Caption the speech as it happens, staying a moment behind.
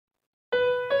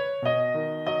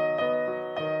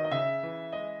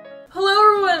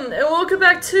everyone, and welcome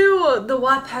back to the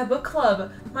Wattpad Book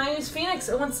Club. My name is Phoenix,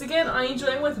 and once again, I am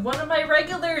joined with one of my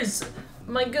regulars,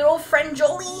 my good old friend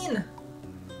Joline.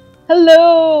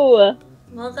 Hello!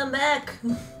 Welcome back.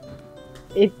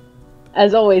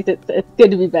 As always, it's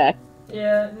good to be back.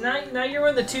 Yeah, now you're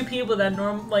one of the two people that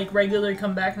regularly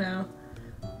come back now.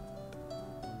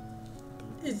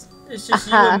 It's just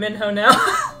you and Minho now.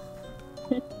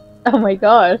 Oh my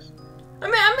gosh. I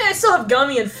mean, I still have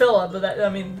Gummy and Philip, but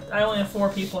I only have 4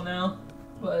 people now.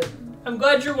 But I'm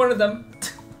glad you're one of them.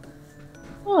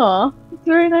 Aw, it's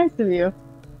very nice of you.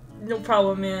 No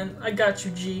problem, man. I got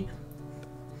you, G.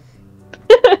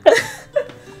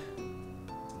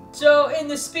 So, in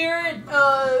the spirit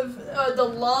of the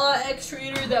Law X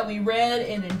reader that we read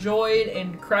and enjoyed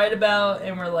and cried about,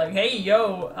 and we're like, hey,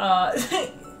 yo,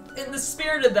 in the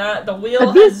spirit of that, the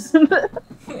wheel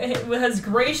has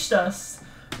graced us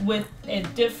with a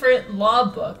different law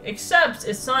book, except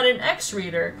it's not an X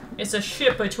reader. It's a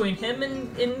ship between him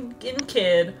and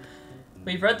Kid.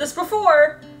 We've read this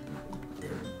before.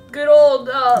 Good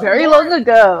old very long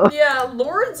ago. Yeah,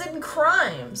 Lords and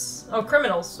Crimes. Oh,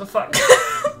 Criminals. The fuck.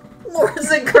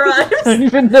 Lords and Crimes. I don't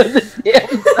even know the damn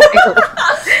title.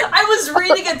 I was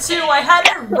reading it too. I had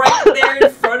it right there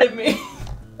in front of me.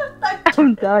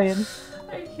 I'm dying.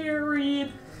 I can't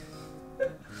read.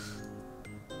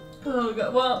 Oh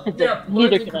god. Well, yeah.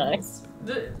 Neither can I.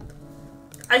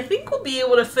 I think we'll be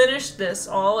able to finish this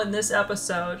all in this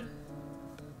episode.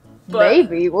 But,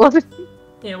 maybe. Well,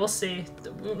 yeah, we'll see.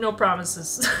 No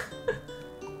promises.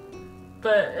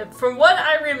 But from what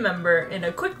I remember, in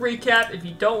a quick recap, if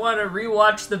you don't want to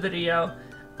rewatch the video,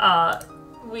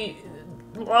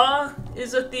 Law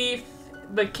is a thief,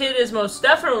 but Kid is most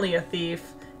definitely a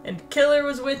thief, and Killer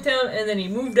was with him, and then he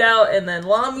moved out, and then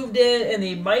Law moved in, and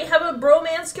they might have a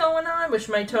bromance going on, which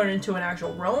might turn into an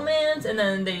actual romance, and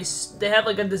then they have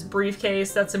like this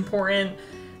briefcase that's important,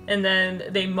 and then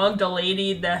they mugged a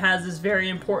lady that has this very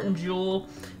important jewel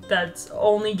that's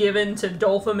only given to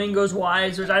Doflamingo's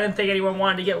wives, which I didn't think anyone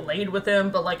wanted to get laid with him,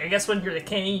 but like I guess when you're the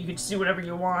king, you can just do whatever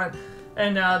you want.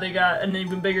 And now they got an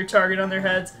even bigger target on their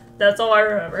heads. That's all I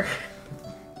remember.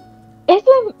 I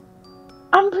don't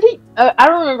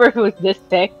remember if it was this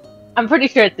thick. I'm pretty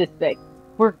sure it's this thick.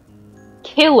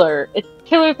 Killer's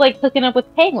like hooking up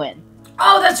with Penguin.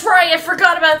 Oh, that's right, I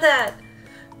forgot about that!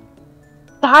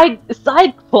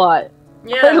 Side plot.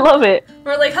 Yeah. I love it.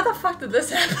 We're like, how the fuck did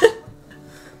this happen?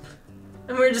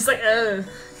 And we're just like, I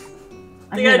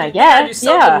guess, do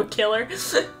something with Killer.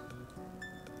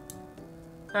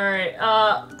 Alright,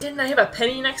 didn't I have a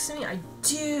penny next to me? I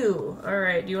do!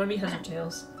 Alright, do you want to be heads or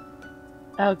tails?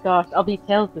 Oh gosh, I'll be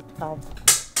tails this time.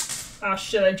 Oh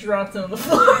shit, I dropped it on the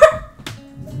floor.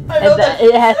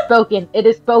 It has spoken. It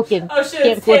is spoken. Oh shit,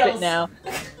 Can't it's flip tails. it now.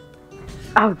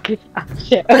 Oh shit, I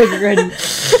was ready.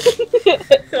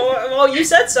 Well, you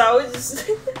said so. It's just...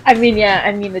 I mean,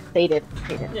 it's stated.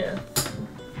 Yeah.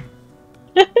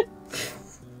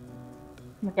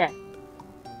 Okay.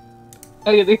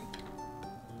 Okay.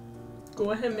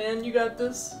 Go ahead, man. You got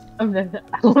this.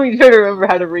 Let me try to remember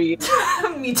how to read.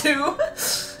 Me too.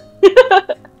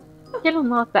 Kid and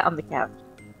Law sat on the couch,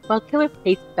 while Killer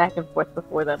paced back and forth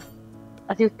before them.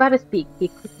 As he was about to speak, he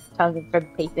clicked his tongue and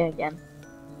started pacing again.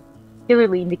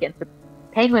 Penguin leaned against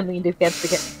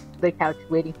the couch,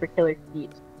 waiting for Killer's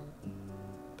speech.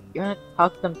 You want to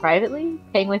talk to them privately?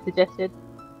 Penguin suggested.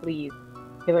 Please,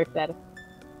 Killer said.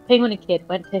 Penguin and Kid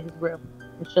went to his room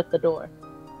and shut the door.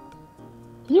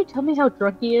 Can you tell me how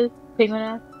drunk he is? Penguin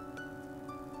asked.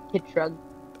 Kid shrugged.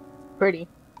 Pretty.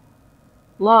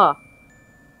 Law.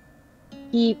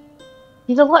 He's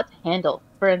a lot to handle.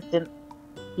 For instance,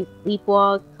 he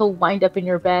sleepwalks, he'll wind up in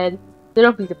your bed, so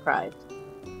don't be surprised.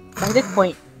 By this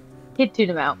point, Kid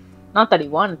tuned him out. Not that he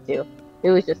wanted to,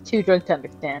 it was just too drunk to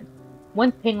understand.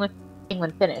 Once Penguin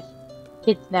finished,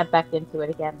 Kid snapped back into it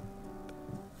again.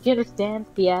 Do you understand?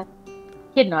 He asked.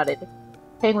 Kid nodded.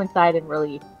 Penguin sighed in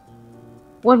relief.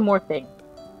 One more thing.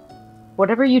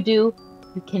 Whatever you do,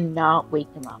 you cannot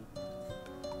wake him up.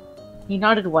 He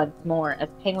nodded once more as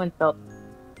Penguin felt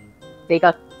they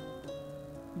got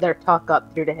their talk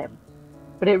got through to him.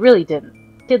 But it really didn't.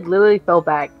 Kid literally fell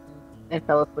back and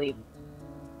fell asleep.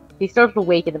 He started to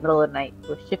wake in the middle of the night,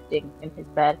 was shifting in his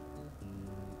bed.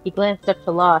 He glanced up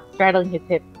to Law, straddling his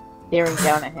hips, staring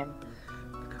down at him.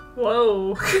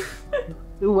 Whoa.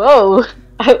 Whoa!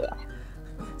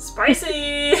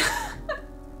 Spicy!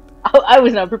 I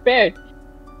was not prepared.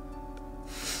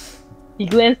 He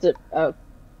glanced at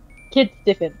Kid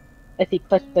stiffened as he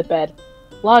clutched the bed.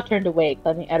 Law turned away,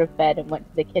 climbing out of bed and went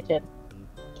to the kitchen.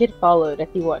 Kid followed as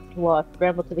he watched Law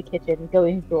scramble to the kitchen,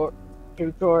 going through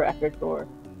drawer after drawer.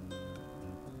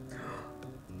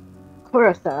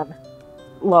 Koro-san,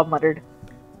 Law muttered.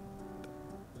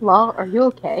 Law, are you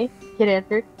okay? Kid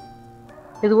answered.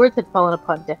 His words had fallen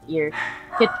upon deaf ears.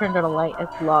 Kid turned on a light as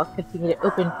Law continued to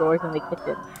open doors in the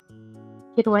kitchen.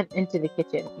 Kid went into the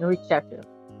kitchen and reached out to him.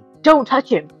 Don't touch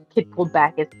him! Kid pulled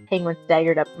back as Penguin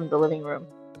staggered up from the living room.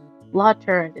 Law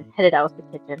turned and headed out of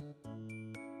the kitchen.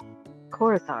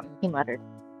 Koro-san, he muttered.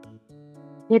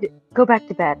 Kid, go back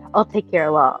to bed. I'll take care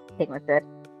of Law, Penguin said.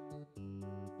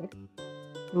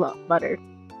 Law muttered.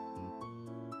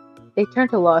 They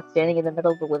turned to Law standing in the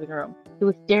middle of the living room. He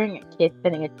was staring at Kid,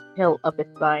 sending a chill up his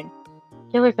spine.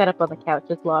 Killer sat up on the couch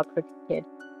as Law approached Kid.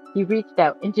 He reached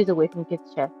out, inches away from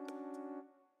Kid's chest.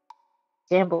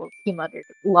 Shambles, he muttered.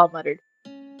 Law muttered.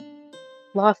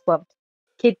 Law slumped.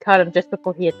 Kid caught him just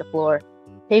before he hit the floor.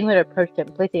 Penguin approached him,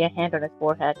 placing a hand on his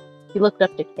forehead. He looked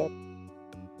up to Kid.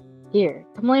 Here,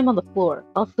 come lay him on the floor.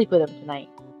 I'll sleep with him tonight,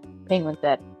 Penguin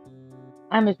said.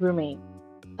 I'm his roommate.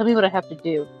 Tell me what I have to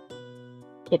do,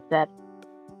 Kid said.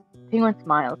 Penguin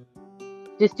smiled.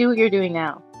 Just do what you're doing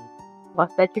now. Law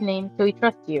said your name, so he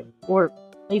trusts you. Or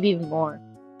maybe even more.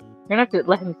 You're gonna have to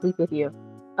let him sleep with you.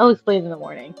 I'll explain in the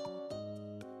morning.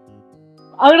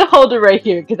 I'm gonna hold it right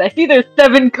here, because I see there's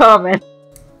 7 comments.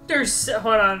 Hold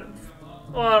on,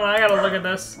 I gotta look at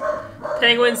this.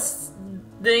 Penguin's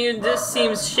thing, this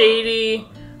seems shady.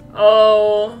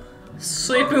 Oh,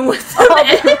 sleeping with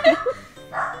him.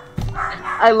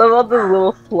 I love all the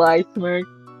little sly smirks.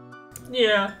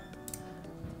 Yeah.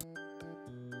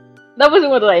 That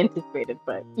wasn't what I anticipated,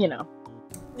 but, you know.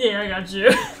 Yeah, I got you.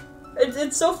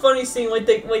 It's so funny seeing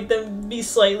them be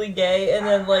slightly gay, and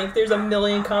then like there's a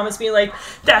million comments being like,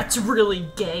 "That's really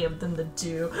gay of them to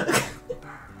do."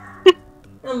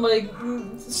 I'm like,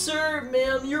 sir,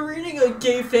 ma'am, you're reading a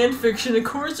gay fanfiction. Of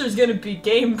course, there's gonna be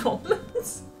gay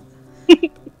moments.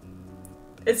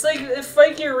 It's like if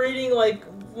like you're reading like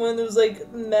one of those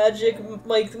like magic,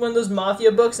 like one of those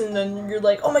mafia books, and then you're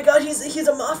like, "Oh my god, he's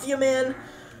a mafia man."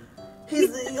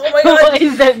 Oh my god! Why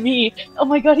is that me? Oh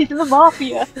my god, he's in the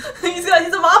mafia! he's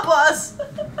a mob boss!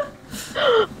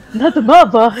 Not the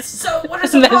mob boss! So, what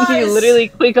is and surprise? then you literally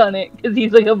click on it, because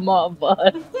he's like a mob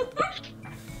boss.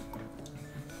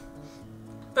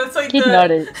 That's like Keep the...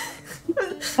 nodding.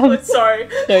 Oh, sorry.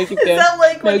 Sorry, keep going. Is that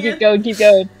like no, when keep going, keep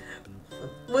going.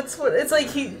 It's like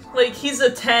he's a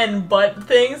 10, but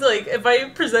things, like, if I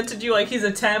presented you like he's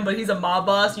a 10, but he's a mob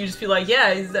boss, you just be like,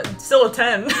 yeah, he's still a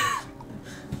 10.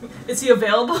 Is he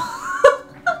available?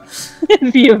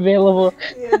 Is he available?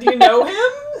 Yeah, do you know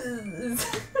him?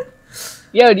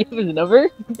 Yo, do you have his number?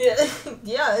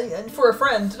 Yeah, and for a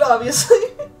friend, obviously.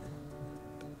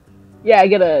 Yeah, I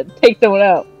gotta take someone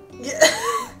out. Yeah.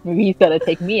 Maybe he's gotta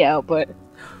take me out, but...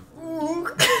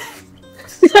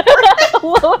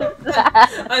 What was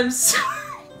that? I'm sorry.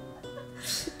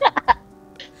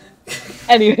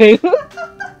 Anyway.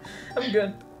 I'm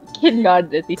good. Kid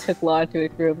nodded as he took Law into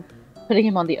his room, putting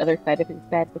him on the other side of his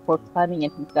bed before climbing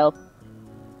in himself.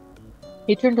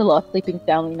 He turned to Law sleeping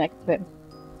soundly next to him.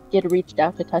 Kid reached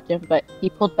out to touch him, but he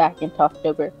pulled back and tossed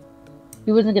over.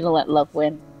 He wasn't gonna let love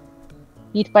win.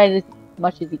 He'd fight as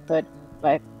much as he could,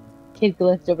 but Kid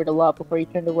glanced over to Law before he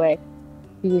turned away.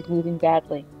 He was losing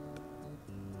badly.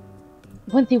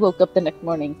 Once he woke up the next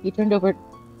morning, he turned over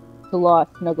to Law,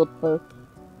 snuggled close.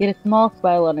 He had a small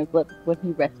smile on his lips when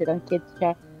he rested on Kid's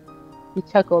chest. He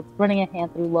chuckled, running a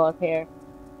hand through Law's hair.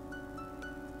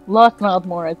 Law smiled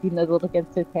more as he nuzzled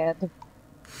against his hand.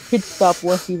 Kid stopped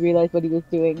once he realized what he was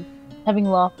doing, having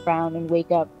Law frown and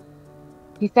wake up.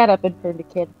 He sat up and turned to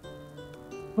Kid.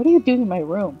 What are you doing in my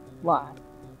room, Law?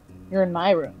 You're in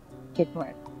my room, Kid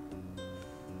smirked.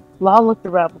 Law looked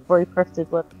around before he pursed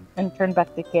his lips and turned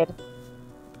back to Kid.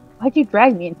 Why'd you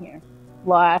drag me in here?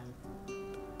 Law asked.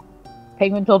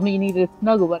 Penguin told me you needed a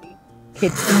snuggle buddy.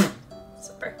 Kid smirked.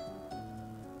 Sorry.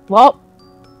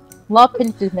 Law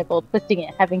pinched his nipple, twisting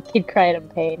it, having Kid cry out in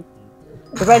pain.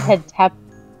 The redhead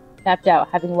tapped out,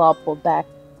 having Law pulled back.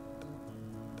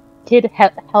 Kid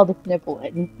held his nipple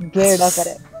and glared up at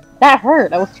it. That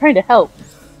hurt! I was trying to help!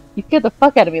 You scared the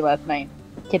fuck out of me last night,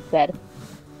 Kid said.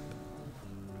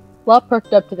 Law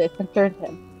perked up to this and turned to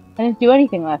him. I didn't do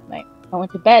anything last night. I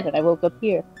went to bed and I woke up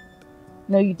here.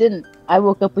 No, you didn't. I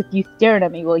woke up with you staring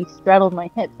at me while you straddled my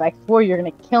hips. I swore you were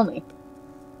gonna kill me.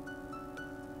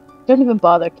 Don't even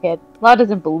bother, Kid. Law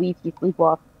doesn't believe you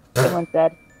sleepwalk, someone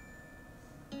said.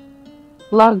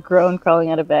 Law groaned,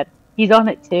 crawling out of bed. He's on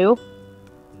it too?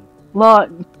 Law,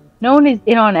 no one is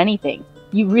in on anything.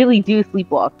 You really do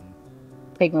sleepwalk,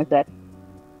 Penguin said.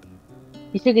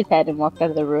 He shook his head and walked out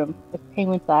of the room, with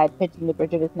Penguin sighed, pinching the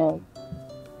bridge of his nose.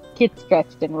 Kid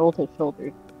stretched and rolled his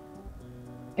shoulders.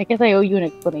 I guess I owe you an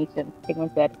explanation, Penguin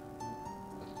said.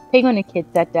 Penguin and Kid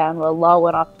sat down while Law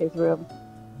went off to his room.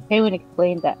 Penguin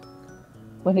explained that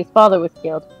when his father was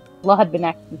killed, Law had been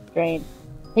acting strange.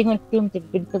 Penguin assumed it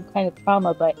had been some kind of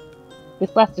trauma, but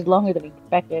this lasted longer than he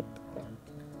expected.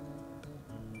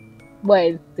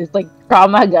 What, there's like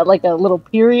trauma got like a little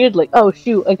period? Like, oh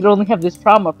shoot, I could only have this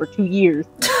trauma for 2 years.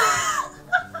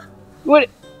 What?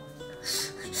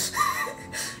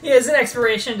 Yeah, it's an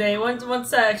expiration date. Once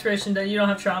that expiration date, you don't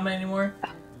have trauma anymore.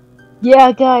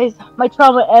 Yeah, guys, my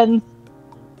trauma ends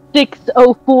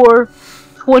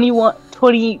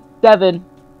 6/04/21/27.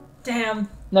 Damn.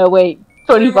 No, wait,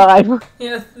 25.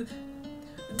 Yeah.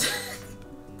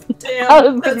 Damn. That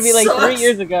was gonna be like sucks. 3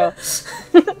 years ago.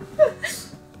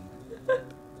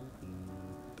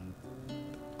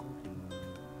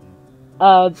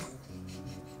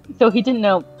 So he didn't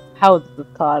know how this was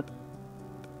caused.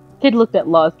 Kid looked at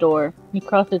Law's door. He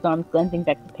crossed his arms, glancing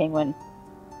back to Penguin.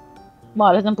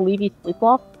 Law doesn't believe he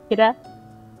sleepwalked? Kid asked.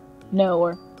 No,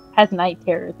 or has night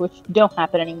terrors, which don't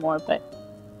happen anymore, but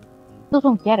still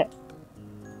don't get it.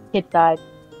 Kid sighed.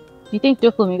 Do you think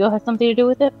Doflamingo has something to do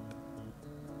with it?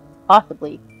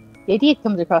 Possibly. The idea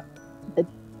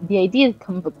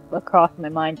comes across my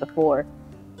mind before.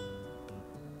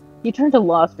 He turned to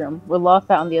Law's room, where Law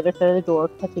sat on the other side of the door,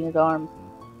 touching his arms.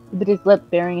 He bit his lip,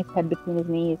 burying his head between his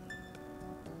knees.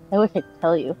 I wish I could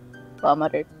tell you, Law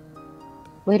muttered.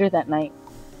 Later that night,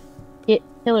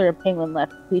 Killer and Penguin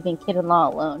left, leaving Kid and Law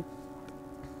alone.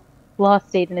 Law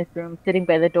stayed in his room, sitting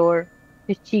by the door,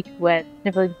 his cheeks wet,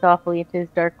 sniffling softly into his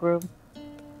dark room.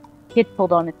 Kid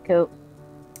pulled on his coat.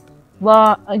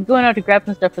 Law, I'm going out to grab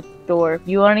some stuff at the store.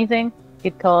 You want anything?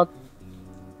 Kid called.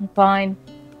 I'm fine,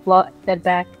 Law said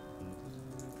back.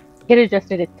 Kid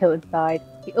adjusted his coat and sighed.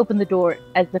 He opened the door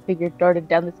as the figure darted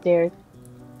down the stairs.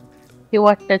 He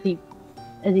watched as he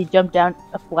jumped down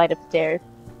a flight of stairs.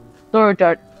 Zoro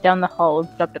darted down the hall and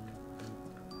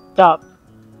stopped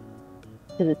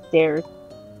to the stairs.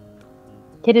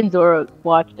 Kid and Zoro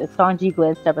watched as Sanji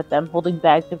glanced up at them, holding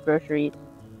bags of groceries.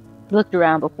 He looked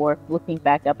around before looking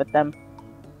back up at them.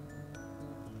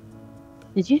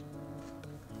 Did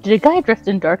a guy dressed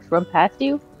in darks run past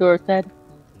you? Zoro said.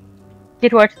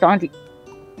 Kid watched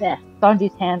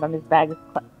Sanji's hand on his bag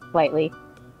slightly.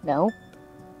 No.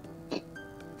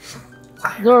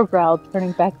 Zoro growled,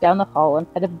 turning back down the hall and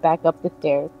headed back up the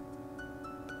stairs.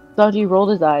 Sanji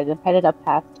rolled his eyes and headed up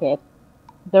past Kid.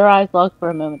 Their eyes locked for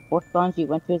a moment before Sanji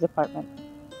went to his apartment.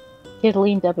 Kid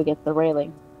leaned up against the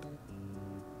railing.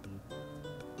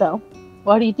 So,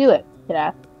 why do you do it? Kid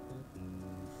asked.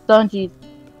 Sanji's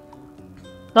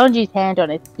hand on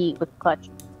his feet was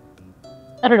clutched.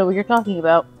 I don't know what you're talking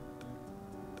about.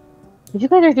 If you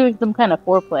guys are doing some kind of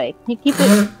foreplay, can you keep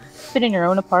it in your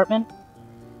own apartment?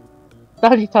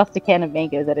 Sanji tossed a can of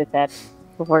mangoes at his head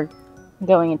before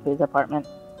going into his apartment.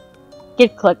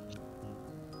 Kid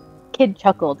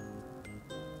chuckled,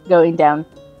 going down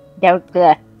to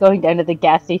the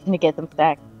gas station to get some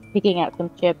snacks, picking out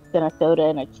some chips and a soda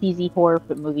and a cheesy horror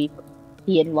movie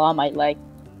he and Law might like.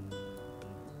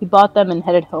 He bought them and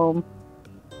headed home,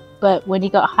 but when he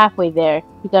got halfway there,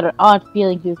 he got an odd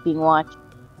feeling he was being watched,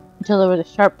 until there was a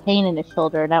sharp pain in his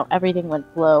shoulder, and now everything went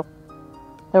slow.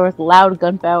 There was loud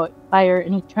gunfire,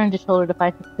 and he turned his shoulder to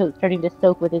find his coat starting to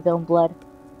soak with his own blood.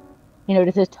 He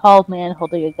noticed a tall man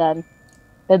holding a gun,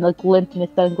 then the glint in his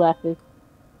sunglasses.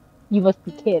 You must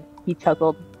be Kid, he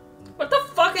chuckled. What the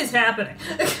fuck is happening?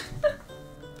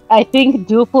 I think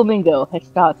Doflamingo has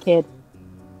shot Kid.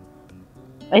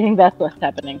 I think that's what's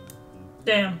happening.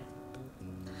 Damn.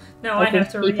 Now I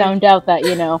have to read. He found out that,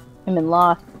 him and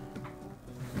Law.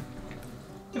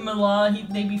 Him and Law,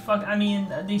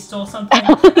 they stole something.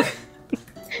 I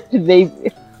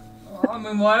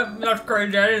mean, what? That's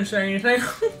crazy, I didn't say anything.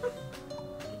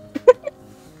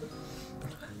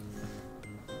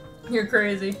 You're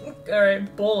crazy.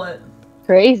 Alright, bullet.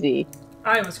 Crazy.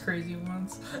 I was crazy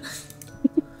once.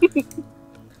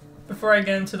 Before I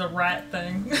get into the rat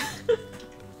thing.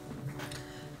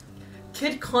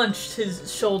 Kid clenched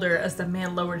his shoulder as the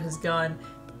man lowered his gun.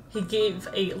 He gave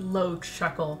a low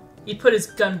chuckle. He put his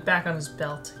gun back on his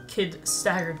belt. Kid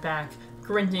staggered back,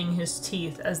 grinding his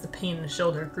teeth as the pain in his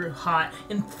shoulder grew hot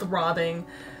and throbbing.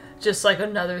 Just like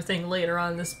another thing later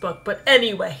on in this book. But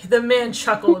anyway, the man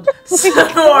chuckled some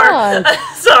more.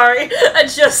 Sorry,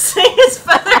 adjusting his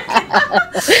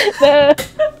feather.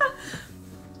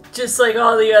 Just like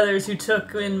all the others who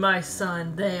took in my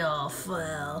son, they all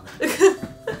fell.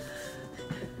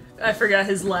 I forgot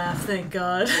his laugh, thank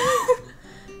God.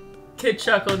 Kid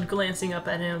chuckled, glancing up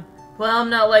at him. Well, I'm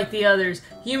not like the others.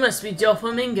 You must be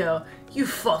Doflamingo. You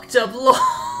fucked up Law.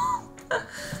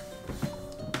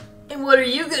 And what are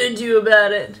you gonna do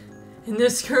about it? In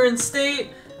this current state,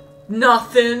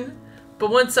 Nothing. But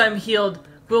once I'm healed,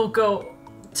 we'll go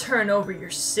turn over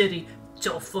your city,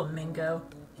 Doflamingo.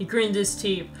 He grinned his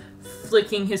teeth,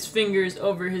 flicking his fingers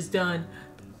over his dun.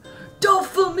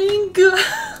 Doflamingo!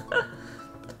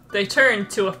 They turned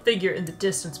to a figure in the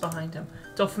distance behind him.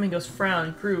 Doflamingo's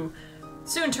frown grew,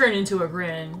 soon turned into a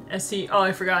grin as he— oh,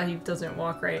 I forgot he doesn't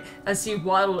walk right. As he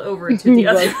waddled over to the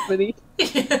other—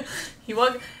 yeah, he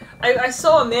walked— I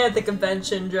saw a man at the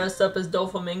convention dressed up as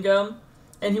Doflamingo,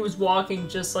 and he was walking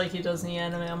just like he does in the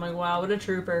anime. I'm like, wow, what a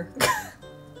trooper.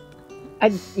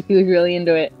 He was really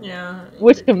into it. Yeah.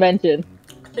 Which convention?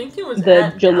 I think he was the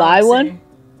at July Galaxy. one?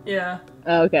 Yeah.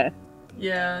 Oh, okay.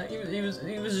 Yeah, he was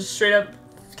just straight up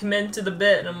committed to the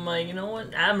bit, and I'm like, you know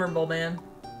what? Admirable, man.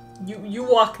 You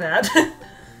walk that.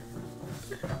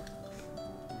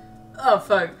 Oh,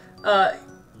 fuck.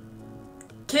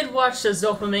 Kid watched as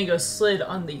Doflamingo slid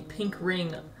on the pink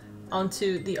ring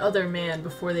onto the other man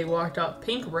before they walked off.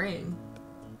 Pink ring?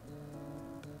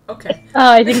 Okay.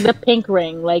 Oh, I think the pink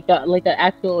ring, like an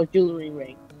actual jewelry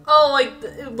ring. Oh, like,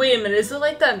 wait a minute, is it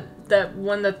like that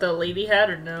one that the lady had,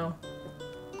 or no?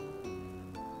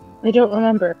 I don't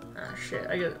remember. Oh shit,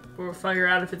 we'll figure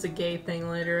out if it's a gay thing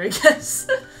later, I guess.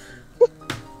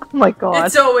 Oh my god.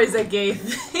 It's always a gay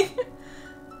thing.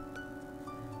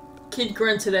 Kid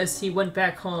grunted as he went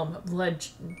back home, blood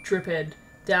dripped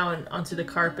down onto the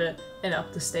carpet and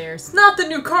up the stairs. Not the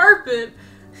new carpet!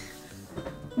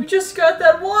 We just got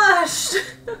that washed!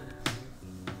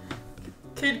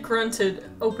 Kid grunted,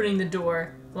 opening the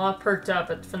door. Law perked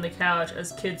up from the couch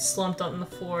as Kid slumped on the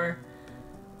floor.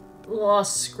 Law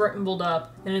scrambled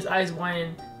up, and his eyes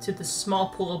widened to the small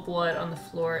pool of blood on the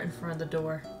floor in front of the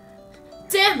door.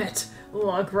 Damn it!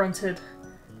 Law grunted.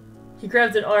 He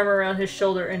grabbed an arm around his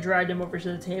shoulder and dragged him over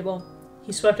to the table.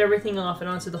 He swept everything off and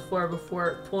onto the floor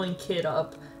before pulling Kid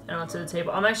up and onto the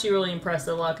table. I'm actually really impressed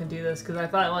that Law can do this, because I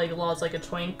thought, like, Law's like a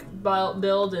twink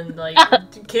build, and, like,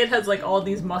 Kid has, like, all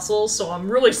these muscles, so I'm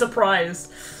really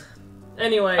surprised.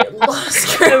 Anyway, Law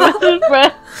scrambled.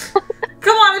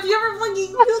 Come on, if you ever, like,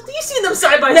 you've seen them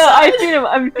side by side. No,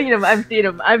 I've seen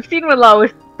him. I've seen when Law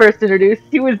was first introduced.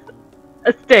 He was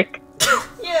a stick.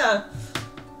 Yeah.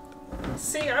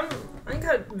 See, I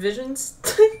got visions.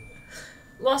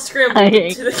 Law scrambled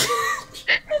to the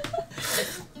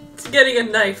kid. Getting a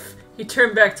knife, he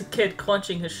turned back to Kid,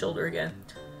 clenching his shoulder again.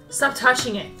 Stop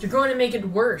touching it. You're going to make it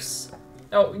worse.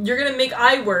 Oh, you're going to make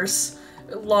I worse,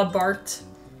 Law barked.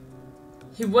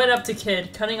 He went up to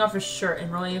Kid, cutting off his shirt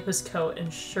and rolling up his coat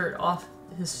and shirt off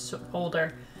his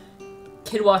shoulder.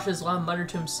 Kid watched as Law muttered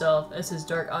to himself as his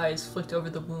dark eyes flicked over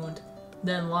the wound.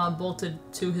 Then Law bolted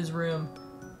to his room.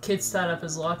 Kid sat up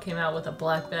as Law came out with a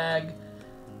black bag.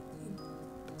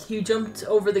 He jumped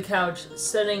over the couch,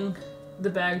 setting the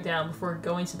bag down before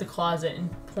going to the closet and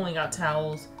pulling out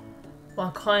towels.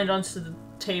 Law climbed onto the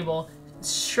table,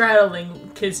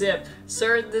 straddling Kid's hip.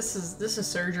 Sir, this is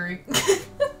surgery.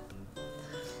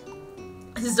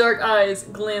 His dark eyes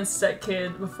glanced at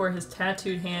Kid before his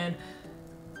tattooed hand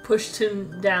pushed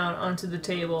him down onto the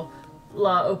table.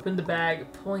 Law opened the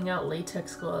bag, pulling out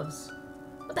latex gloves.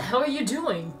 What the hell are you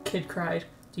doing? Kid cried.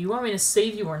 Do you want me to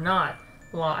save you or not?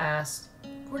 Law asked.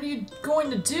 What are you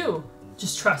going to do?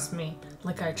 Just trust me,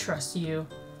 like I trust you.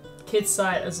 Kid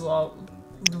sighed as Law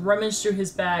rummaged through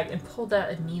his bag and pulled out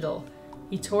a needle.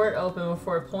 He tore it open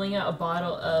before pulling out a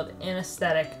bottle of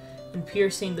anesthetic and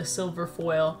piercing the silver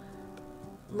foil.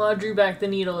 Law drew back the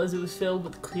needle as it was filled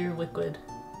with clear liquid.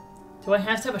 Do I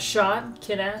have to have a shot?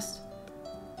 Kid asked.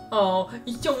 Oh,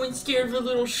 someone's scared of a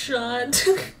little shot.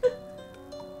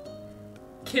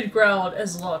 Kid growled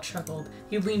as Law chuckled.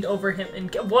 He leaned over him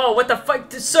and— whoa, what the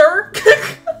fuck, sir?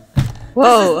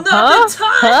 Whoa, this is not the time!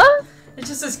 Huh? It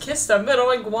just says kiss them, but I'm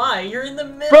like, why? You're in the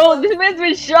middle. Bro, this man's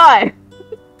been shot!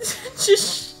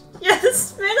 Just— yeah,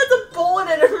 this man has a bullet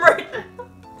in him right now.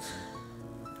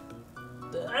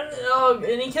 Oh,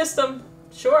 and he kissed him.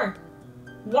 Sure.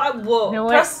 Why? Whoa. You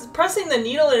know Pressing the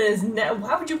needle in his neck.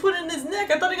 Why would you put it in his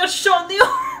neck? I thought he got shot in the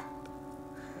arm.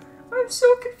 I'm so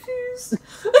confused.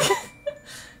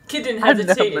 Kid didn't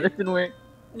hesitate. But it didn't work.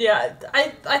 Yeah,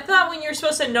 I thought when you're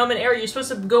supposed to numb an area, you're supposed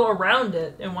to go around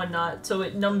it and whatnot, so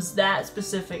it numbs that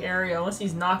specific area, unless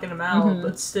he's knocking him out,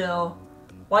 but still.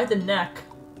 Why the neck?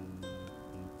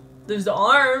 There's the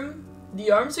arm.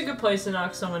 The arm's a good place to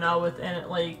knock someone out with, and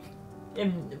like,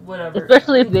 in whatever.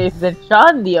 Especially if they've been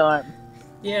shot in the arm.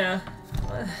 Yeah.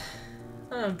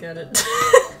 I don't get it.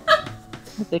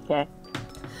 It's okay.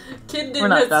 Kid didn't We're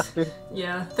not doctors.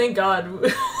 Yeah, thank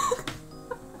God.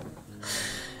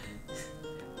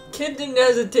 Kid didn't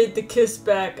hesitate to kiss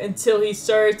back until he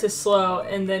started to slow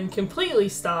and then completely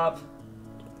stop.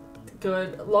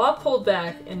 Good. Law pulled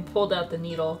back and pulled out the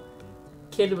needle.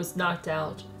 Kid was knocked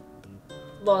out.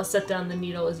 Law set down the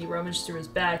needle as he rummaged through his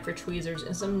bag for tweezers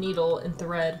and some needle and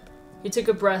thread. He took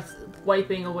a breath,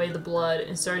 wiping away the blood,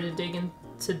 and started to dig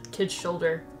into Kid's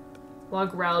shoulder. Law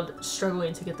growled,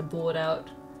 struggling to get the bullet out.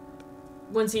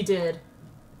 Once he did,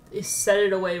 he set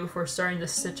it away before starting to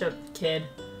stitch up Kid.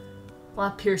 Law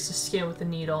pierced his skin with the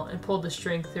needle and pulled the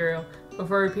string through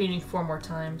before repeating 4 more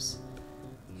times.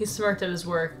 He smirked at his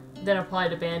work, then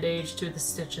applied a bandage to the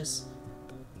stitches.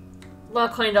 Law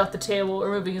climbed off the table,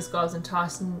 removing his gloves and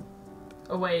tossing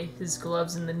away his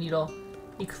gloves and the needle.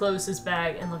 He closed his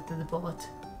bag and looked at the bullet.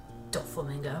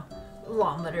 Doflamingo,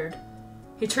 Law muttered.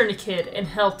 He turned to Kid and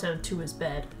helped him to his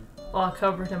bed. Law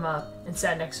covered him up and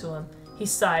sat next to him. He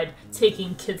sighed,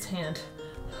 taking Kid's hand.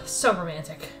 So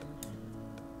romantic.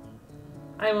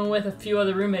 I went with a few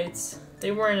other roommates.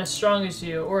 They weren't as strong as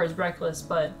you or as reckless,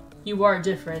 but you are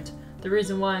different. The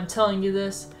reason why I'm telling you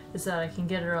this is that I can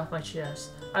get it off my chest.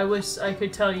 I wish I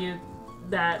could tell you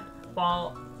that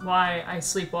why I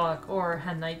sleepwalk or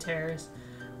had night terrors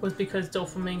was because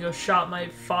Doflamingo shot my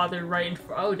father right in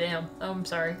front. Oh damn! Oh, I'm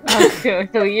sorry. Oh,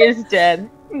 so he is dead.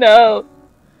 No.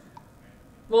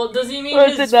 Well, does he mean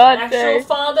his actual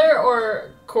father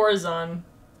or Corazon?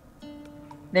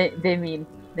 They mean.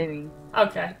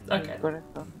 Okay.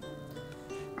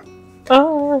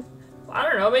 Oh. I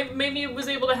don't know. Maybe he was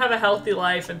able to have a healthy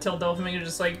life until Doflamingo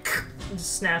just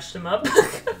snatched him up.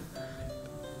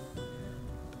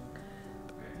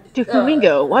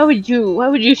 Doflamingo, why would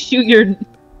you shoot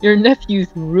your nephew's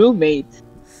roommates?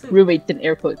 Roommates in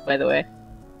air quotes, by the way.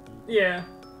 Yeah.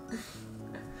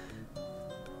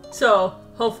 So,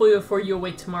 hopefully before you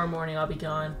awake tomorrow morning, I'll be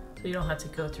gone, so you don't have to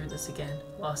go through this again,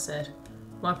 Law said.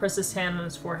 Law pressed his hand on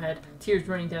his forehead, tears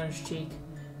running down his cheek.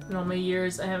 In all my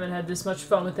years, I haven't had this much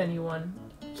fun with anyone,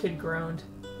 Kid groaned.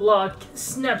 Law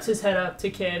snapped his head up to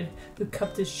Kid, who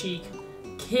cupped his cheek.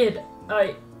 Kid,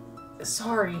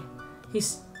 sorry. He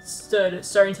stood,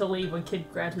 starting to leave when Kid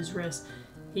grabbed his wrist.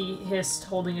 He hissed,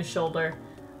 holding his shoulder.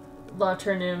 Law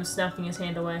turned to him, snapping his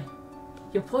hand away.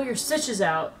 You'll pull your stitches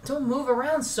out. Don't move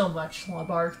around so much, Law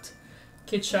barked.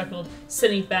 Kid chuckled,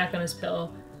 sitting back on his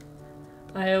pillow.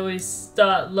 I always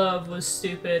thought love was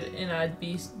stupid and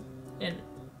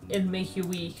it'd make you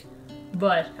weak.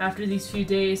 But after these few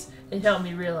days, it helped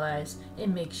me realize it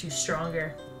makes you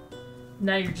stronger.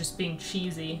 Now you're just being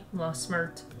cheesy, Law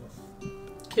smirked.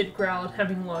 Kid growled,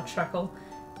 having Law chuckle.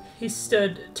 He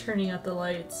stood, turning out the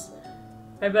lights.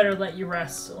 I better let you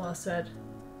rest, Law said.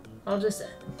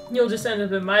 You'll just end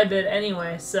up in my bed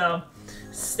anyway, so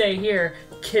stay here,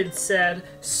 Kid said,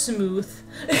 smooth.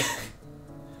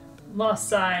 Law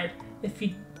sighed. If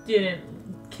he didn't,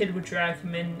 Kid would drag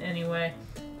him in anyway,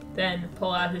 then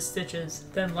pull out his stitches.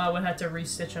 Then Law would have to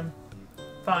restitch him.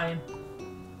 Fine.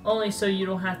 Only so you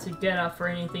don't have to get up for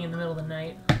anything in the middle of the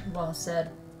night, Law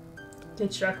said.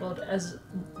 Kid chuckled as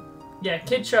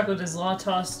Law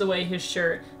tossed away his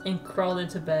shirt and crawled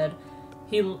into bed.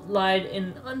 He lied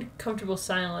in uncomfortable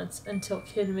silence until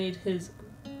Kid made his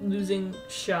losing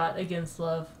shot against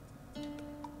love.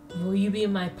 Will you be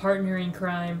my partner in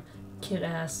crime? Kid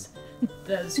asked.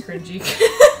 That is cringy.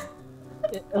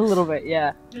 A little bit,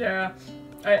 yeah. Yeah.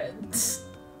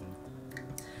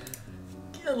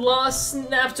 Law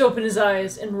snapped open his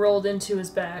eyes and rolled into his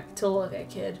back to look at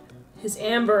Kid. His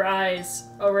amber eyes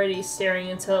already staring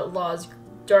into Law's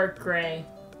dark gray.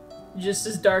 Just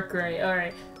as dark gray,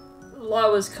 alright.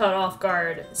 Law was caught off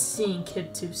guard, seeing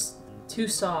Kid too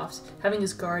soft, having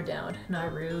his guard down,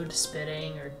 not rude,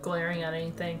 spitting, or glaring at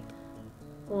anything.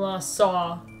 Law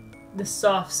saw the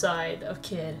soft side of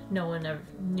Kid no one ever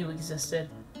knew existed.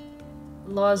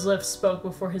 Law's lips spoke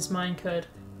before his mind could.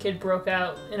 Kid broke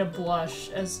out in a blush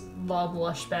as Law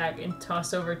blushed back and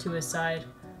tossed over to his side.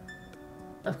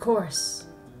 Of course.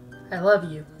 I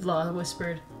love you, Law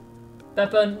whispered.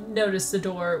 Beppo noticed the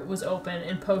door was open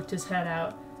and poked his head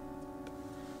out.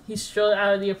 He strolled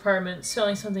out of the apartment,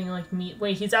 smelling something like meat.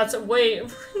 Wait, he's outside. Wait,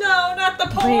 no, not the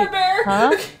polar bear.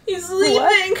 Huh? He's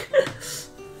leaving.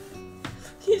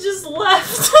 He just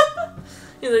left.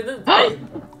 He's like,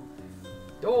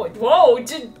 oh, whoa,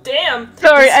 damn.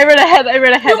 Sorry, I read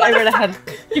ahead.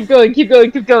 Keep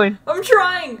going. I'm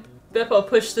trying. Beppo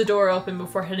pushed the door open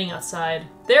before heading outside.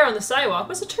 There on the sidewalk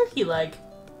was a turkey leg.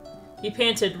 He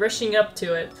panted, rushing up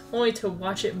to it, only to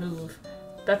watch it move.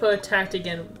 Beppo attacked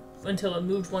again until it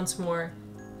moved once more.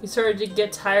 He started to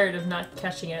get tired of not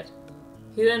catching it.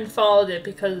 He then followed it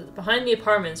because behind the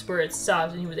apartments where it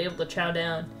stopped and he was able to chow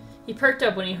down. He perked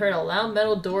up when he heard a loud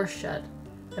metal door shut.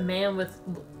 A man with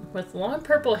long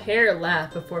purple hair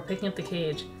laughed before picking up the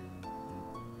cage.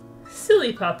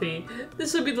 Silly puppy,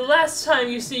 this will be the last time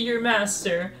you see your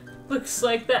master. Looks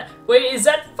like that. Wait, is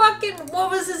that fucking...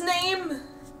 What was his name?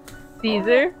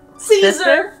 Caesar?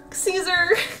 Caesar!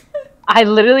 I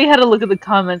literally had to look at the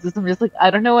comments and I'm just like, I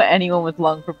don't know anyone with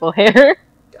long purple hair.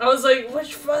 I was like,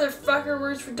 which motherfucker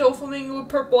works for Doflamingo with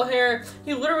purple hair?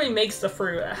 He literally makes the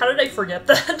fruit. How did I forget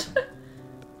that?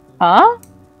 Huh?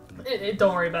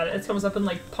 Don't worry about it. It comes up in,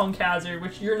 like, Punk Hazard,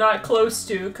 which you're not close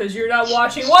to, because you're not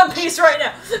watching One Piece right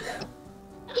now!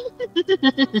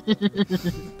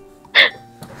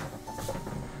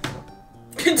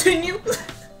 Continue?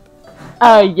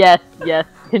 Yes.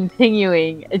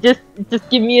 Continuing. Just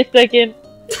give me a second.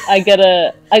 I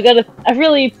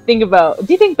really think about...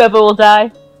 Do you think Beppo will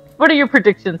die? What are your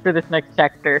predictions for this next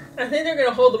chapter? I think they're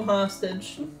gonna hold him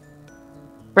hostage.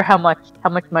 For how much?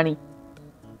 How much money?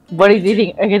 What do you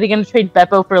think? Are they gonna trade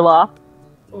Beppo for Law?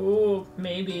 Ooh,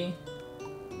 maybe.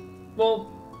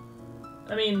 Well,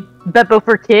 I mean... Beppo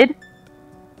for Kid?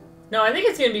 No, I think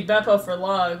it's gonna be Beppo for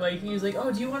Log. Like, he's like,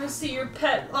 oh, do you want to see your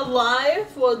pet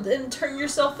alive? Well, then turn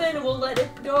yourself in and we'll let it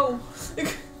go.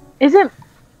 Isn't...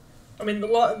 I mean,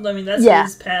 that's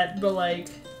his pet, but like...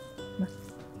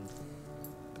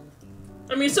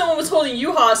 I mean, if someone was holding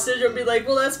you hostage, I'd be like,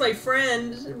 well, that's my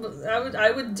friend.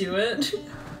 I would do it.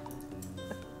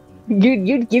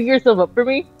 You'd give yourself up for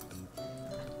me?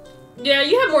 Yeah,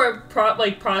 you have more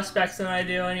prospects than I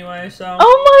do anyway, so...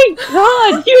 Oh my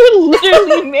god, you're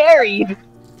literally married!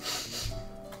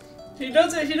 He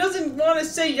doesn't want to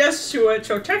say yes to it,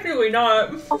 so technically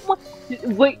not. Oh my...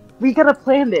 Wait, we gotta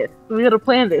plan this. We'll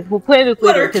plan this later.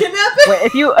 Let her kidnap it? Wait,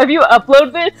 if you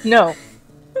upload this, no.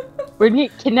 We're gonna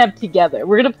get kidnapped together.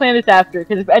 We're gonna plan this after,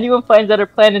 because if anyone finds out our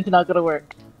plan, it's not gonna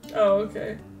work. Oh,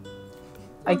 okay.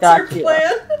 I got you.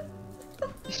 Plan?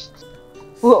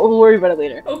 We'll worry about it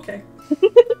later. Okay.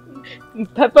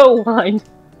 Beppo whined.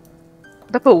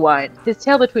 His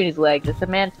tail between his legs as the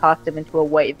man tossed him into a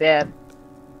white van.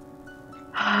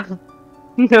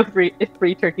 No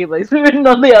free turkey legs written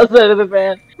on the outside of the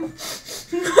van.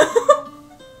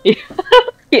 He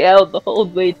held the whole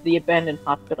way to the abandoned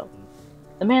hospital.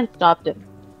 The man stopped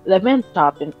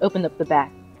and opened up the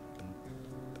back.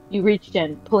 He reached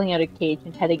in, pulling out a cage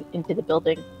and heading into the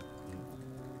building.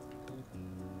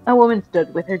 A woman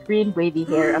stood with her green wavy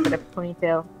hair up in a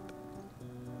ponytail.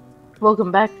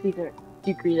 "Welcome back, Caesar,"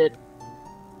 she greeted.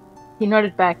 He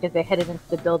nodded back as they headed into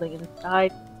the building.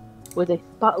 Inside was a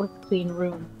spotless clean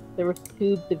room. There were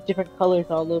tubes of different colors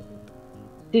all over.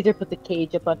 Caesar put the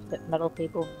cage up onto the metal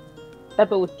table.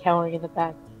 Beppo was cowering in the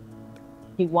back.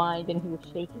 He whined and he was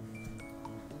shaking.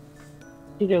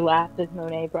 Caesar laughed as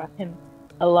Monet brought him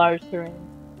a large syringe.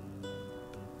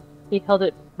 He held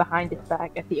it behind his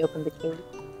back as he opened the cage.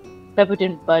 Beppo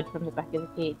didn't budge from the back of the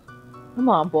cage. "Come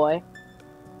on, boy.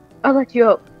 I'll let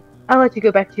you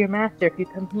go back to your master if you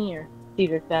come here,"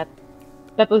 Caesar said.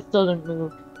 Beppo still didn't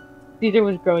move. Caesar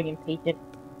was growing impatient.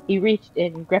 He reached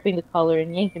in, grabbing the collar,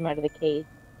 and yanked him out of the cage.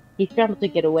 He scrambled to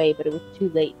get away, but it was too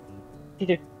late.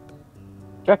 Caesar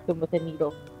struck him with a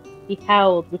needle. He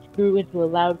howled, which grew into a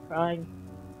loud crying.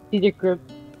 Caesar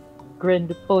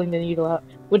grinned, pulling the needle out.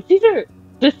 Does Caesar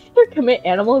commit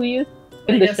animal abuse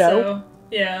in the show? So.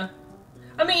 Yeah.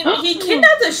 I mean, he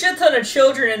kidnapped a shit ton of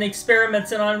children and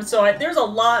experiments on them, so there's a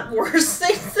lot worse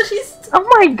things that he's done. Oh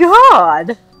my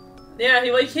god! Yeah,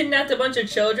 he kidnapped a bunch of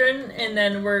children, and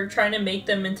then we're trying to make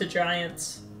them into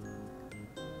giants.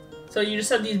 So you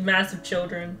just have these massive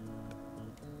children.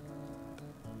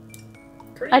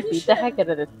 Crazy I'd beat the heck out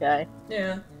of this guy.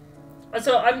 Yeah.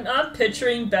 So I'm not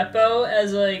picturing Beppo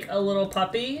as, like, a little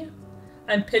puppy.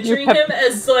 I'm picturing him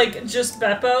as, like, just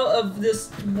Beppo of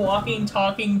this walking,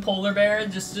 talking polar bear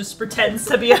just pretends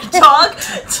to be a dog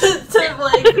to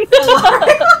like,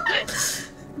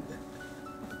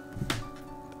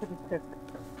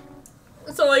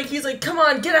 So, like, he's like, come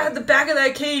on, get out of the back of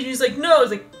that cage. And he's like, no.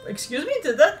 He's like, excuse me?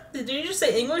 Did you just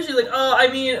say English? He's like, oh,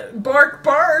 I mean, bark,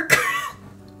 bark.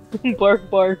 Bark,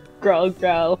 bark, growl,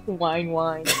 growl, whine,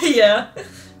 whine. Yeah.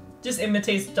 Just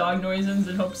imitates dog noises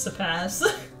and hopes to pass.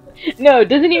 No, it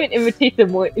doesn't even imitate the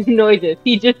noises.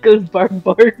 He just goes bark,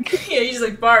 bark. Yeah, he's just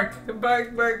like, bark,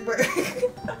 bark, bark, bark.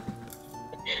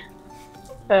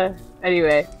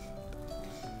 Anyway.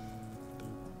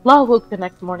 Law woke the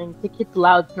next morning to Kid's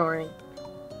loud snoring.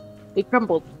 He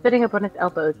crumbled, sitting up on his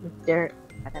elbows and stared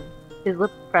at him. His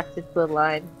lips pressed into a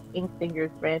line. Ink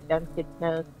fingers ran down Kid's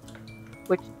nose,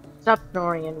 which stopped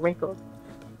snoring and wrinkled.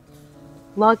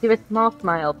 Law gave a small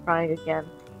smile, trying again.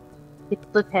 He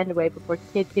pulled his hand away before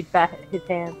Kid could bat his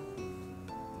hand.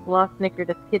 Law snickered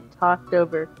as Kid tossed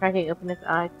over, cracking open his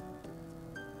eyes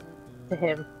to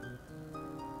him.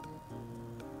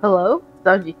 "Hello?"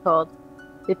 Sanji called.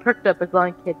 They perked up as Law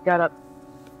and Kid got up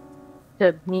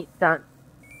to meet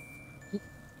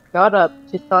got up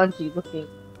to Sanji looking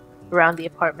around the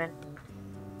apartment.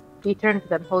 He turned to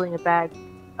them holding a bag.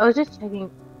 I was just checking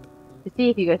to see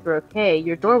if you guys were okay.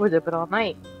 Your door was open all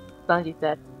night, Sanji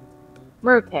said.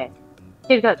 We're okay.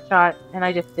 Kid got shot, and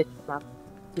I just stitched him up,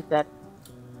 he said.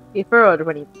 He furrowed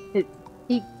when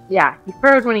he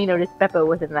furrowed when he noticed Beppo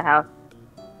was in the house.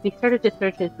 He started to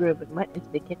search his room and went into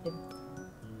the kitchen,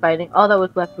 finding all that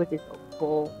was left was his old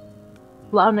bowl.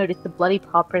 Law noticed the bloody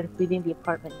paw prints leaving the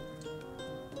apartment.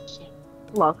 Shit,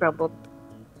 Law grumbled.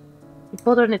 He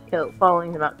pulled on his coat,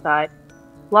 following them outside.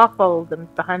 Law followed them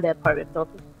behind the apartment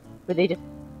building, where they just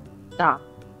stopped.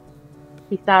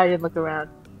 He sighed and looked around.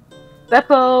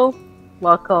 Beppo!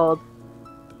 Law called.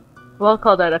 Law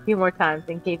called out a few more times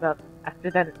and gave up.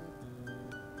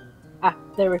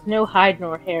 There was no hide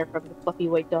nor hair from the fluffy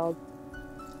white dog.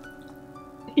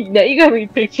 Now you got me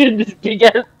picturing this big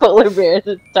ass polar bear as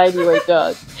a tiny white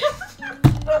dog.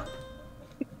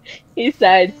 He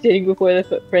sighed, standing before the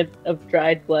footprints of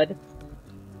dried blood.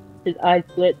 His eyes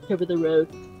glanced over the road.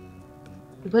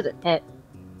 He wasn't hit.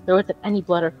 There wasn't any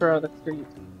blood or fur on the street.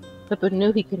 Beppo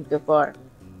knew he couldn't go far.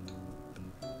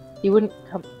 He wouldn't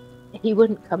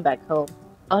come back home.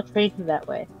 I'll train him that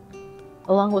way.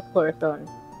 Along with Corazon.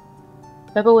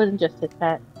 Beppo wasn't just his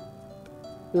pet.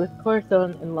 He was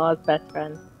Corazon and Law's best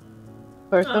friend.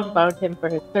 Corazon found him for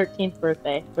his 13th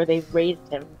birthday, where they raised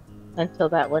him until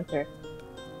that winter.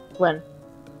 When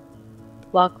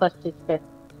Law clutched his fist,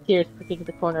 tears pricking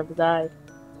the corner of his eyes.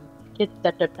 Kid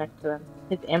stepped up next to him.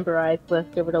 His amber eyes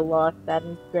glanced over to Law,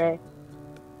 saddened gray.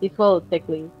 He swallowed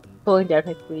thickly, pulling down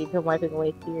his sleeves and wiping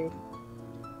away tears.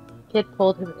 Kid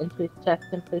pulled him into his chest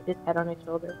and placed his head on his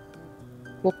shoulder.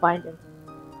 We'll find him,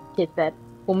 Kid said.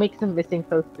 We'll make some missing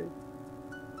posters.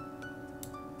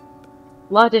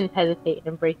 Law didn't hesitate in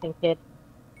embracing Kid.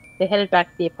 They headed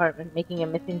back to the apartment, making a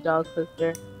missing dog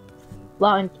poster.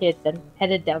 Law and Kid then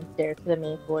headed downstairs to the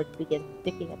main floor to begin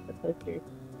sticking up the posters.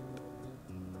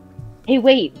 Hey,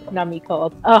 wait! Nami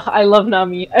called. Oh, I love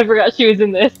Nami. I forgot she was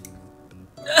in this.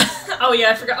 Oh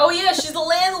yeah, I forgot. Oh yeah, she's the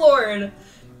landlord!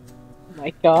 Oh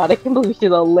my god, I can't believe she's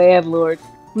a landlord.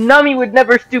 Nami would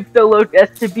never stoop so low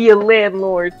as to be a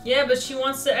landlord. Yeah, but she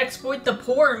wants to exploit the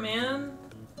poor, man.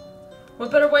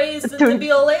 What better ways than to be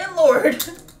a landlord?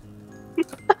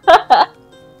 Oh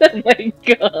my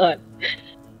god.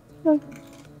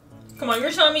 Come on,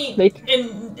 you're telling me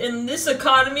in this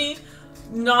economy,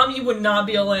 Nami would not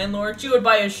be a landlord. She would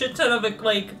buy a shit ton of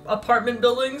like apartment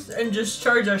buildings and just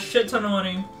charge a shit ton of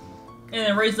money, and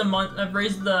then raise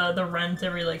the rent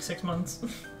every like 6 months.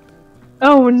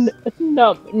 Oh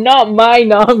no, not my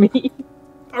Nami.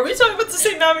 Are we talking about the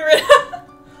same Nami right now?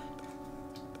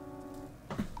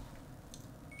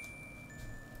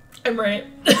 I'm right.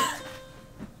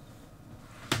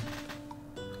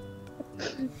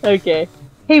 Okay.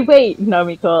 Hey, wait,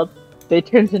 Nami called. They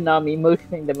turned to Nami,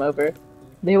 motioning them over.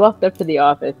 They walked up to the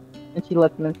office, and she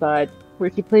let them inside, where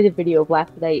she played a video of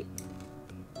last night.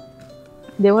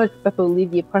 They watched Beppo leave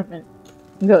the apartment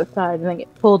and go outside and then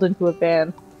get pulled into a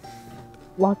van.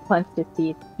 Law clenched his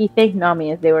teeth. He thanked Nami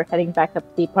as they were heading back up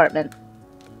to the apartment.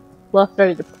 Law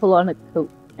started to pull on his coat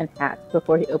and hat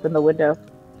before he opened the window.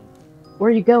 Where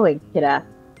are you going? Kid asked.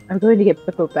 I'm going to get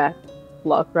Beppo back,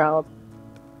 Law growled.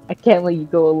 I can't let you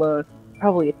go alone.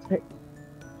 Probably a trick,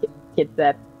 Kid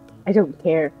said. I don't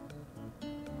care.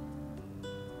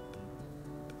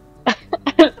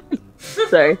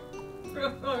 Sorry.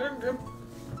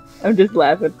 I'm just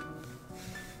laughing.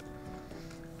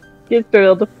 Kid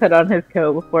struggled to put on his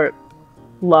coat before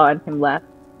Law and him left.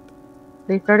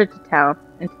 They started to head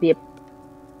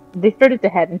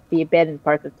into the abandoned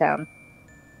parts of town.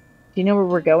 Do you know where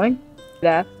we're going? Kid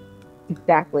asked.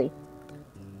 Exactly.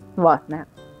 Law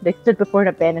snapped. They stood before an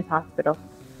abandoned hospital.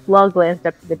 Law glanced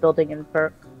up to the building and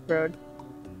road.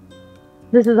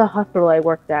 This is a hospital I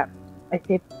worked at. I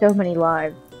saved so many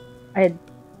lives. I had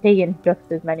taken just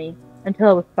as many, until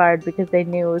I was fired because they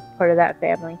knew I was part of that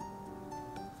family.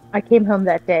 I came home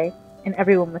that day, and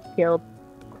everyone was killed.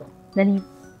 Then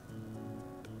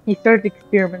he started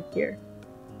experiments here,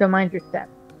 so mind your step.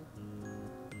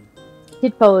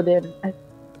 Kid followed in as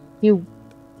he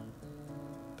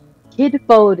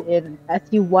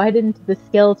widened to the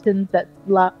skeletons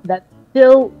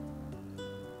still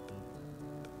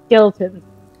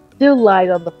lied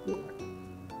on the floor.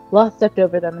 Law stepped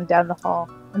over them and down the hall,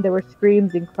 and there were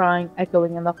screams and crying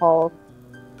echoing in the halls.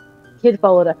 Kid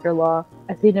followed after Law,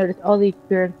 as he noticed all the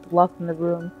experienced locked in the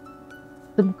room.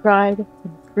 Some cried,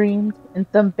 some screamed, and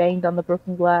some banged on the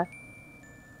broken glass.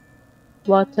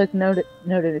 Law took notice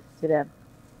to them.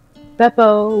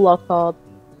 Beppo, Law called.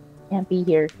 Can't be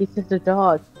here. He's just a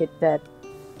dog, Kid said.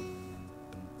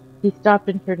 He stopped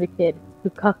and turned to Kid. who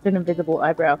cocked an invisible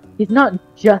eyebrow. He's not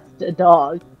just a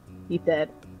dog, he said.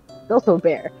 He's also a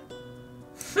bear.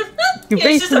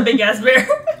 He's just a big-ass bear.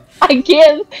 I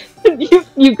can't.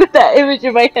 You put that image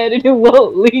in my head and it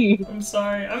won't leave. I'm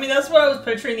sorry. I mean, that's what I was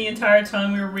picturing the entire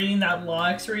time we were reading that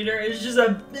Lox reader. It's just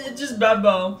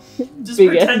Beppo. Just Big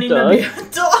pretending to be a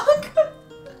dog.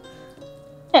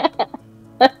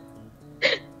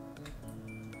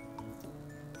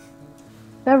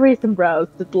 That raised some brows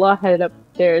as Law headed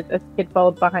upstairs as Kid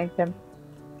followed behind him.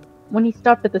 When he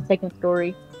stopped at the second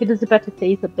story, Kid was about to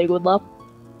say something when Law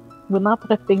would not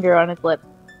put a finger on his lips.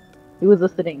 He was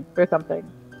listening for something.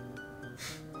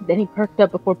 Then he perked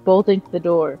up before bolting to the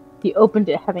door. He opened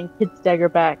it, having Kid stagger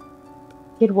back.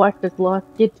 Kid watched as Law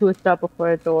skid to a stop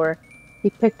before a door. He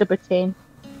picked up a chain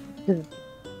to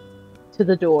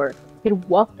the door. Kid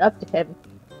walked up to him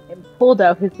and pulled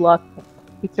out his lock.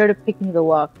 He started picking the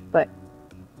lock, but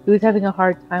he was having a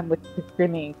hard time with his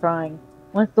screaming and crying.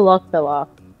 Once the lock fell off,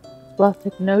 Law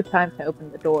took no time to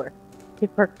open the door.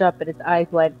 Kid perked up and his eyes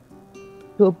led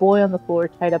to a boy on the floor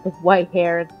tied up with white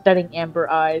hair and stunning amber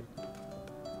eyes.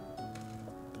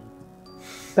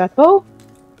 Beppo?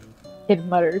 Kid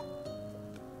muttered.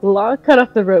 Law cut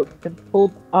off the ropes and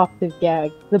pulled off his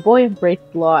gag. The boy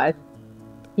embraced Law as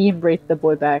he embraced the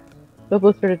boy back.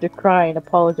 Beppo started to cry and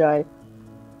apologize.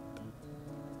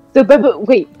 So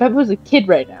Beppo's a kid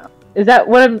right now. Is that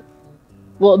what I'm...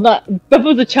 Well, not...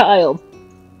 Beppo's a child.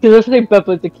 Because I was saying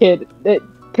Beppo's a kid. It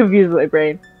confused my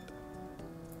brain.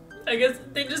 I guess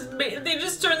they just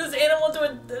turned this animal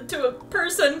to a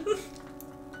person.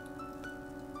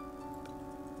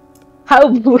 How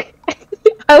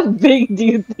big do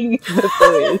you think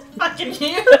Beppo is? Fucking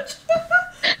huge.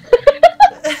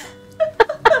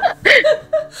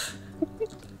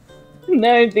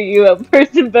 Now I'm thinking about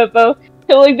person Beppo.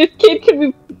 Like, this kid could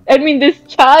be... I mean, this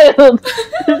child.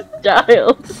 This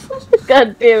child.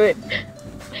 God damn it.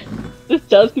 This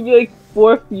child could be like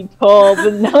 4 feet tall,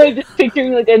 but now I'm just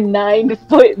picturing like a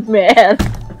 9-foot man.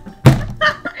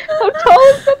 How tall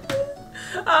is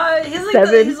Beppo? He's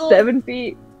like 7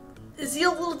 feet. Is he a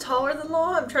little taller than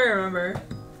Law? I'm trying to remember.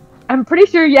 I'm pretty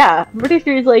sure, yeah. I'm pretty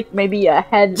sure he's like maybe a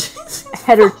head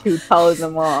or two taller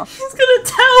than Law. He's gonna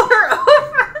tower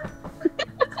over!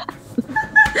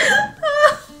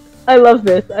 I love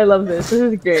this. I love this. This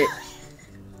is great.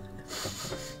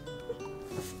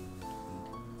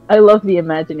 I love the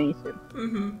imagination.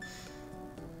 Mm-hmm.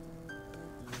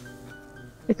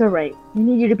 It's alright. We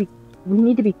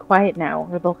need to be quiet now,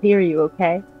 or they'll hear you,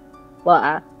 okay? Law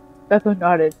asked. Beppo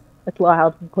nodded as Law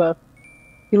held him close.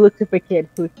 He looked at the kid,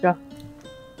 who was shocked.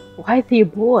 Why is he a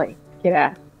boy? Kid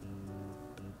asked.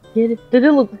 Kid, does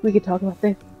it look like we could talk about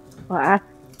this? Law asked.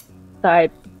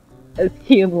 Sighed as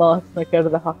he and Law snuck out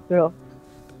of the hospital.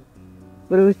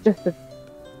 But it was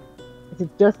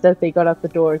just as they got out the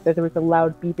doors that there was a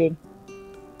loud beeping.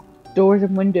 Doors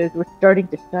and windows were starting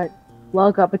to shut.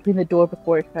 Law got between the door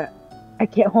before it shut. I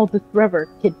can't hold this forever,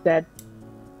 Kid said.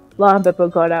 Law and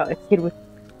Beppo got out as Kid was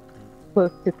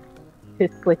close to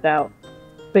slip out.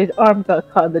 But his arm got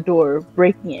caught in the door,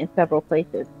 breaking it in several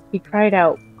places. He cried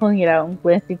out, pulling it out and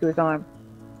glancing to his arm.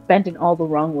 Bent in all the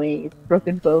wrong ways.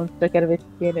 Broken bones stuck out of his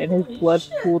skin and his blood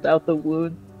pooled out the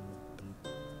wound.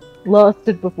 Law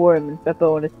stood before him and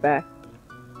Beppo on his back.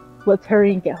 Let's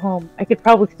hurry and get home. I could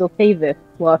probably still save this,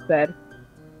 Law said.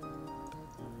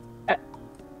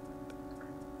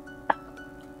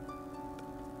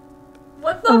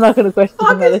 What the I'm not gonna question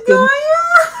the medicine.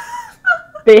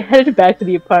 They headed back to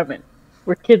the apartment,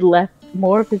 where Kid left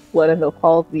more of his blood in the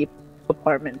halls of the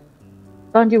apartment.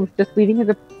 Sanji was just leaving his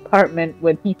apartment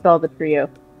when he saw the trio.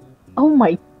 Oh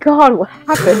my god, what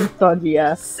happened? Sanji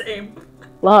asked. Same.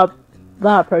 Law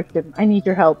approached him. I need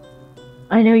your help.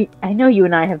 I know you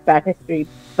and I have bad history,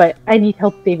 but I need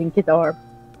help saving Kid's arm.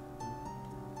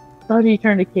 Sanji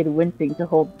turned to Kid, wincing to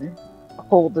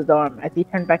hold his arm as he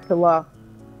turned back to Law.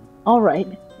 Alright,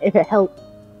 if it helps.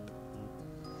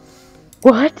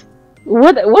 What?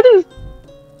 What is...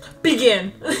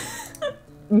 Begin!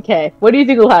 Okay, what do you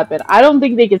think will happen? I don't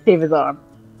think they can save his arm.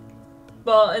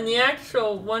 Well, in the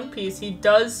actual One Piece, he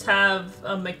does have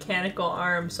a mechanical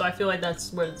arm, so I feel like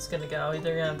that's where it's gonna go.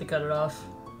 They're gonna have to cut it off.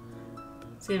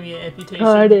 It's gonna be an amputation.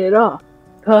 Cut it off.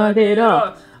 Cut it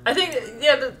off. I think,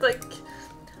 yeah, like,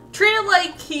 treat it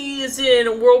like he's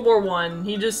in World War I.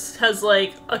 He just has,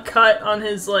 like, a cut on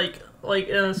his, like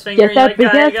in his finger. Get that big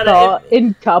ass saw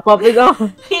and chop off his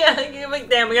arm. Yeah, like,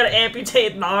 damn, we gotta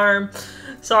amputate an arm.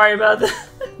 Sorry about that.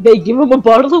 They give him a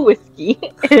bottle of whiskey,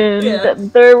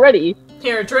 and they're ready.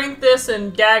 Here, drink this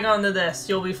and gag onto this.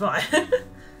 You'll be fine.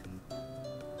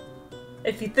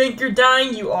 If you think you're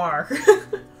dying, you are.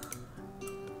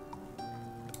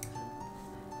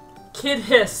 Kid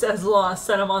hissed as Law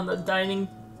set him on the dining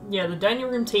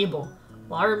room table.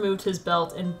 Law removed his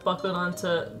belt and buckled it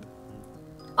to...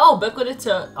 Oh,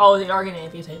 they are gonna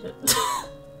amputate it.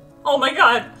 Oh my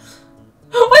god!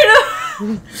 Wait,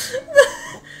 no!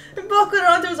 He buckled it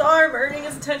onto his arm, earning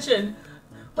his attention.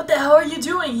 What the hell are you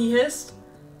doing? He hissed.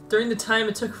 During the time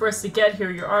it took for us to get here,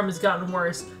 your arm has gotten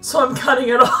worse, so I'm cutting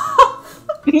it off.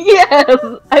 Yes!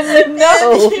 I mean,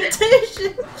 no!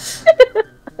 Amputation!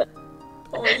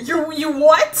 Oh, you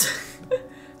what?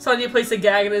 Sonya placed a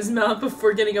gag in his mouth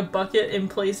before getting a bucket and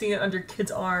placing it under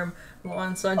Kid's arm. Law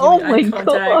and Sonya made eye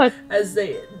contact as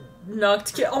they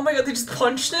knocked Kid. Oh my god, they just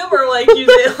punched him or like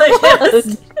used it like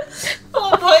this?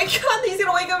 Oh my god, he's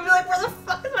gonna wake up and be like, where the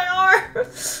fuck is my arm?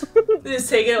 They just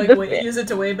take it, like, use it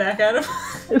to wave back at him.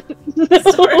 Sorry.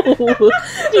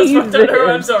 That's fucked up.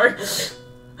 I'm sorry.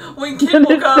 When Kid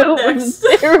woke up next.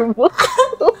 Terrible.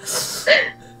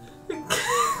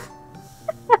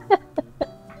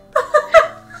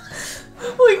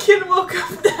 When Kid woke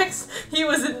up next, he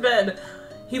was in bed.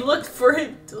 He looked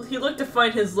to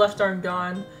find his left arm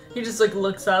gone. He just like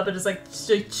looks up and is like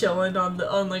chilling on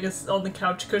the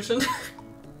couch cushion.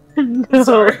 No,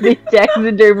 sorry. they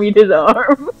taxidermied his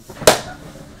arm.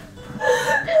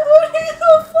 He's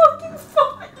so fucking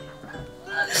funny.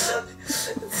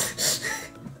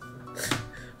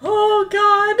 Oh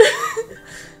god.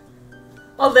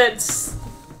 All that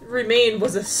remained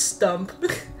was a stump.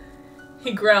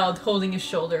 He growled, holding his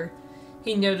shoulder.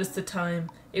 He noticed the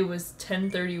time. It was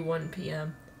 10:31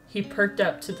 p.m. He perked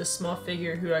up to the small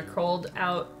figure who had crawled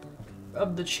out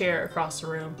of the chair across the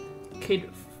room.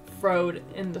 Kid frowned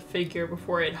in the figure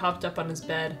before it hopped up on his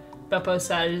bed. Beppo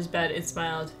sat at his bed and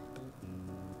smiled.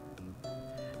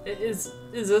 Is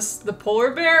this the polar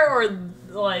bear or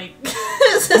like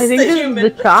is this I think this human?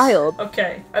 is the child.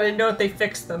 Okay, I didn't know if they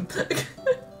fixed them.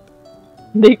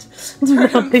 They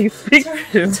Turn fixed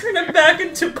him. Turn him back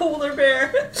into polar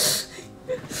bear.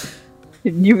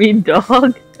 You mean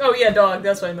dog? Oh yeah, dog.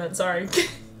 That's what I meant. Sorry.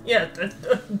 Yeah,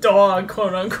 dog,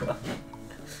 quote unquote.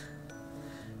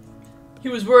 He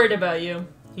was worried about you,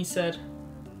 he said.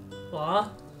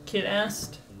 Law? Kid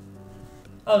asked.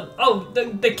 Oh,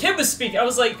 the kid was speaking. I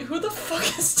was like, who the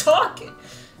fuck is talking?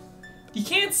 You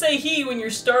can't say he when you're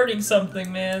starting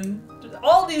something, man.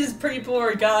 All these people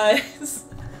are guys.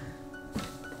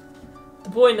 The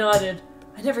boy nodded.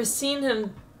 I'd never seen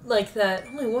him like that.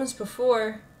 Only once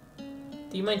before.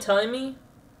 Do you mind telling me?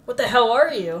 What the hell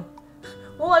are you?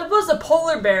 Well, I was a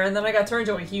polar bear and then I got turned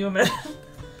into a human.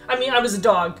 I mean, I was a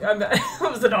dog. I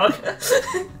was a dog.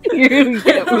 You're gonna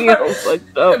get me all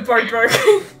fucked up. Bark, bark.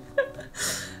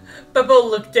 Beppo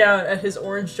looked down at his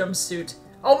orange jumpsuit.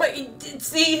 Oh my,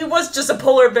 see, he was just a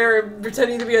polar bear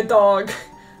pretending to be a dog.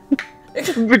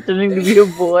 Pretending to be a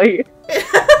boy.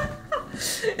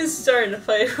 He started to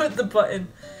fight with the button.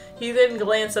 He then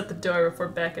glanced at the door before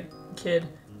back at Kid.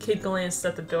 Kid glanced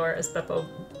at the door as Beppo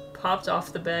popped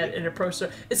off the bed and approached her.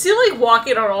 Is he like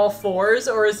walking on all fours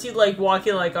or is he like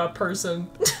walking like a person?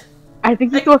 I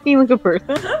think he's walking like a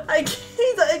person. I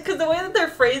can't, because the way that they're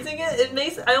phrasing it, it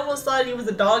makes, I almost thought he was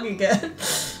a dog again.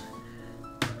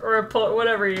 Or a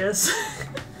whatever he is.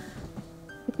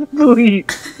 Please.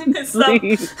 It's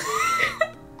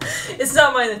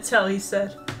not mine to tell, he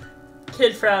said.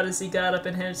 Kid frowned as he got up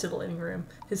and headed to the living room.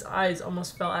 His eyes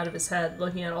almost fell out of his head,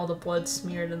 looking at all the blood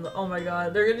smeared and oh my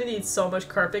god, they're gonna need so much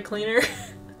carpet cleaner.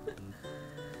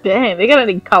 Dang, they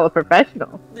gotta call a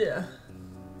professional. Yeah.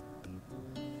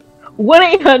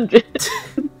 1-800.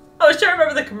 I was trying to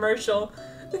remember the commercial.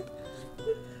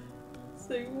 It's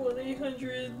like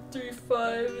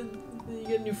 1-800-35 and then you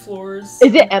get new floors.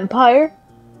 Is it Empire?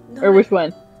 No, or which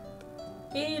one?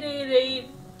 888,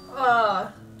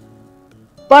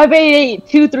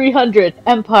 588-2300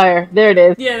 Empire. There it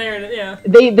is. Yeah, there it is, yeah.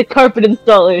 The carpet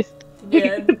installers.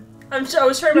 Yeah. I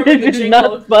was trying to remember the jingle.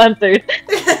 Not sponsored.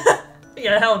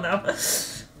 Yeah, hell no.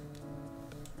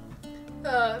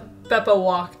 Beppo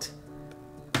walked.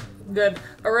 Good.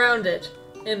 Around it.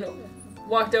 And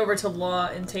walked over to Law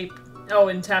and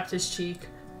tapped his cheek.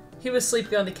 He was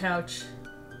sleeping on the couch.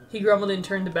 He grumbled and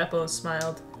turned to Beppo and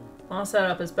smiled. Law sat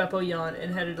up as Beppo yawned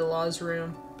and headed to Law's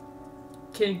room.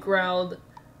 Kid growled,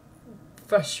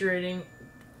 frowning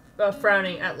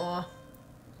at Law.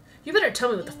 You better tell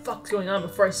me what the fuck's going on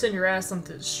before I send your ass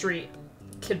onto the street,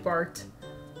 Kid barked.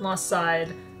 Law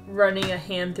sighed, running a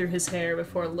hand through his hair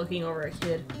before looking over at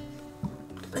Kid.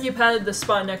 He patted the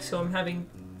spot next to him, having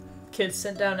Kid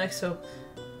sit down next to him.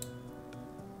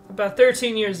 About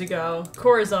 13 years ago,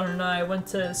 Corazon and I went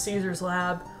to Caesar's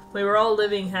lab. We were all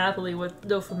living happily with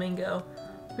Doflamingo.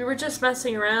 We were just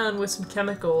messing around with some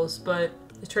chemicals, but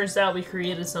it turns out we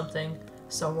created something.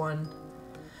 Someone.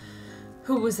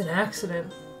 It was an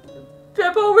accident.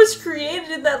 Beppo was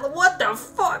created in that. What the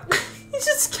fuck? He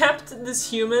just kept this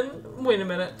human. Wait a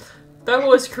minute. Beppo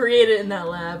was created in that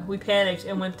lab. We panicked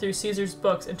and went through Caesar's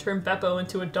books and turned Beppo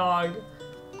into a dog.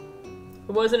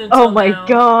 It wasn't until Oh my now.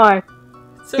 god!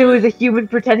 So There was a human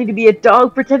pretending to be a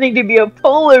dog, pretending to be a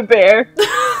polar bear.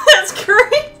 That's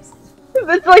great.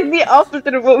 That's like the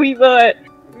opposite of what we thought.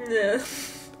 Yeah.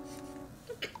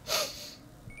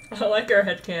 I like our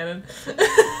headcanon.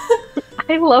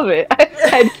 I love it.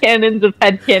 Headcanons of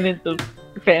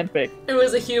fanfic. It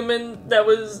was a human that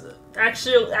was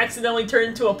actually accidentally turned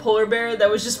into a polar bear that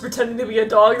was just pretending to be a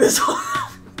dog this whole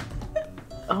time.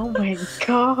 Oh my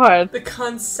god. The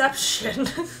conception.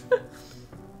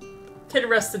 Kid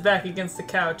rested back against the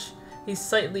couch. He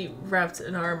slightly wrapped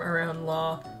an arm around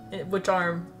Law. Which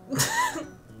arm?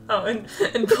 Oh, and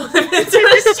pulled him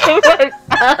into his chair.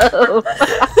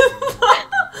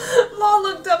 Law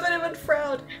looked up at him and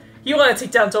frowned. You want to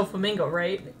take down Doflamingo,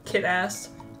 right? Kid asked.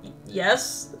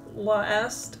 Yes? Law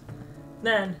asked.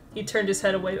 Then, he turned his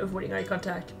head away, avoiding eye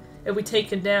contact. If we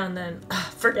take him down, then...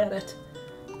 forget it.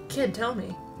 Kid, tell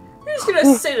me. You're just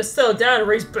gonna say to settle down and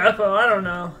raise Beppo, I don't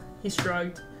know. He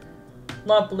shrugged.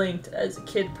 Law blinked as the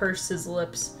kid pursed his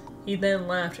lips. He then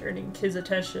laughed, earning Kid's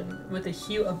attention with a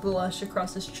hue of blush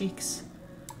across his cheeks.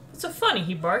 What's so funny?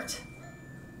 He barked.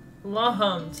 Law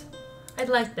hummed. I'd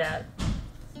like that.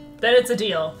 Then it's a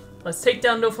deal. Let's take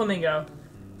down Doflamingo.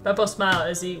 Beppo smiled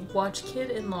as he watched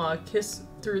Kid and Law kiss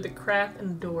through the crack in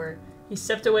the door. He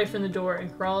stepped away from the door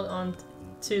and crawled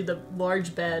onto the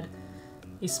large bed.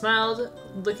 He smiled,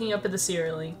 looking up at the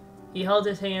ceiling. He held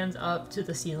his hands up to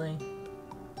the ceiling.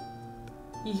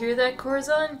 You hear that,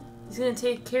 Corazon? He's gonna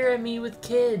take care of me with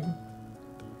Kid.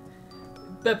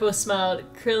 Beppo smiled,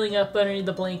 curling up underneath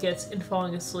the blankets and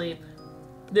falling asleep.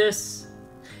 This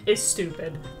is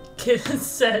stupid, Kid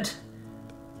said.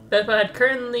 Beppo had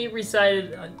currently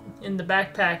resided in the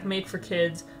backpack made for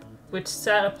kids, which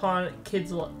sat upon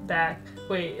Kid's back.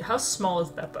 Wait, how small is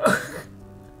Beppo?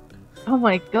 Oh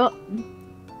my god.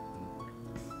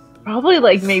 Probably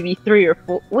like maybe 3 or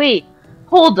 4. Wait,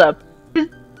 hold up.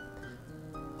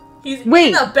 He's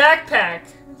in a backpack.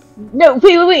 No,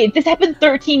 wait. This happened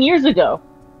 13 years ago.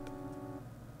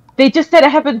 They just said it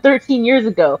happened 13 years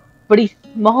ago, but he's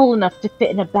small enough to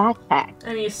fit in a backpack.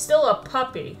 And he's still a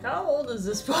puppy. How old is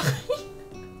this puppy?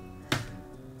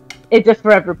 It's a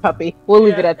forever puppy. We'll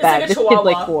leave it at that. Like this kid's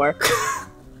like 4.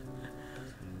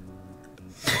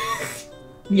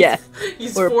 Yes.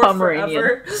 He's or 4 Pomeranian.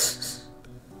 forever.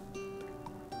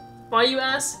 Why, you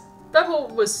ask?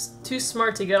 Beppo was too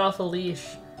smart to get off a leash.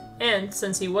 And,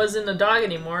 since he wasn't a dog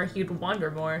anymore, he'd wander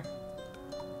more.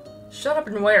 Shut up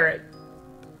and wear it,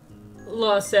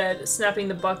 Law said, snapping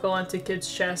the buckle onto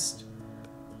Kid's chest.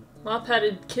 Law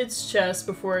patted Kid's chest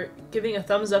before giving a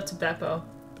thumbs up to Beppo.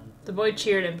 The boy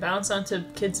cheered and bounced onto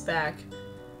Kid's back,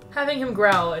 having him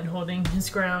growl and holding his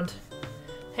ground.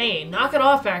 Hey, knock it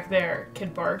off back there,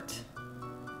 Kid barked.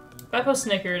 Beppo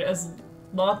snickered as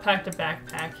Law packed a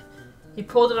backpack. He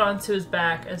pulled it onto his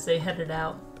back as they headed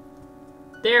out.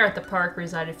 There at the park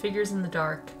resided figures in the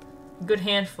dark. A good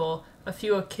handful, a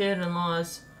few of Kid and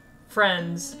Law's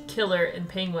friends, Killer and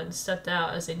Penguin, stepped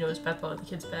out as they noticed Beppo in the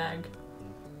kid's bag.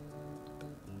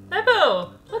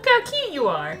 Beppo! Look how cute you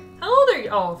are! How old are you?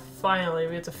 Oh, finally,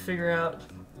 we have to figure out.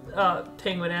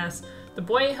 Penguin asked. The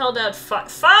boy held out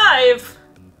 5.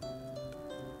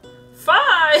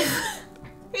 5?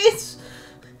 It's...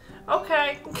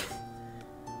 Okay.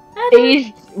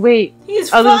 Aged... Wait.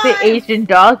 He's I was 5! gonna say aged in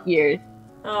dog years.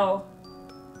 Oh.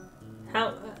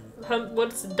 How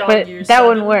what's the dog but years? That 7?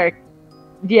 wouldn't work.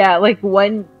 Yeah, like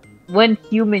one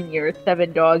human year,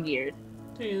 7 dog years.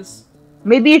 Jeez.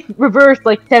 Maybe it's reversed,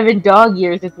 like 7 dog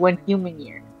years is 1 human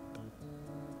year.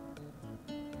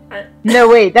 No,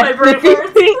 wait, that's My brain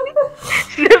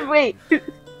no, wait.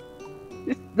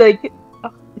 Like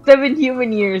 7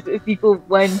 human years is equal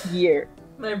 1 year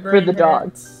My brain for the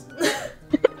dogs.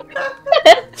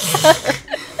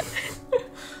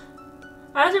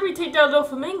 After we take down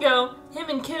Doflamingo, him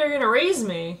and Kid are gonna raise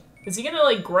me. Is he gonna,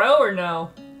 like, grow or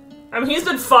no? I mean, he's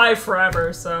been 5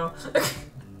 forever, so...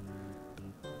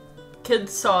 Kid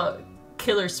saw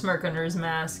Killer smirk under his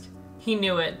mask. He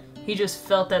knew it. He just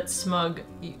felt that smug...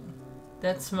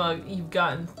 you've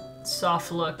gotten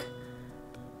soft look.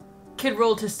 Kid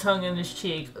rolled his tongue in his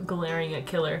cheek, glaring at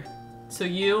Killer. So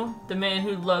you, the man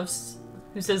who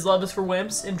says love is for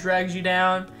wimps and drags you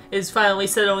down, is finally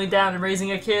settling down and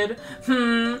raising a kid?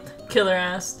 Killer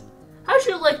asked. How'd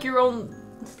you like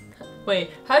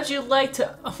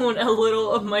to own a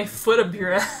little of my foot up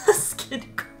your ass, Kid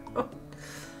groaned.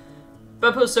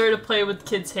 Beppo started to play with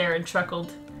Kid's hair and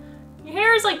chuckled. Your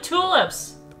hair is like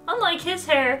tulips. Unlike his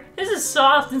hair, his is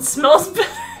soft and smells better.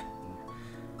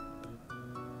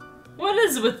 What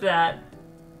is with that?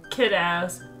 Kid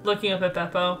asked, looking up at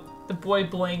Beppo. The boy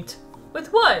blinked. With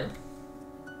what?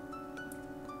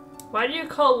 Why do you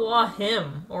call Law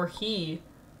him or he?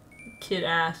 Kid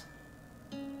asked.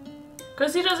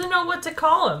 Because he doesn't know what to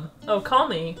call him. Oh, call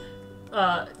me.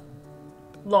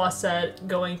 Law said,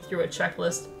 going through a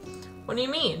checklist. What do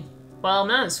you mean? Well, I'm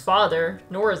not his father,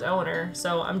 nor his owner,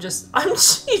 so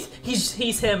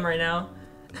he's him right now.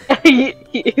 He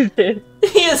is him.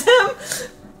 He is him?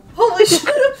 Holy shit,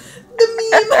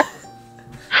 the meme!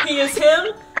 He is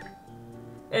him,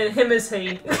 and him is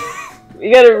he.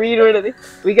 We gotta read one of these.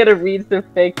 We gotta read some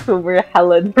fics when we're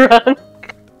hella drunk.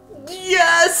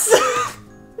 Yes!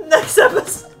 Next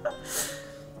episode.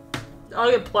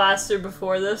 I'll get plastered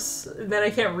before this, and then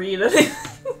I can't read anything.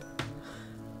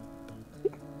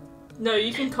 No,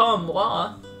 you can call him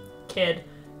Law, kid.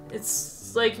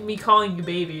 It's like me calling you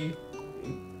baby.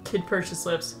 Kid purchased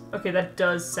lips. Okay, that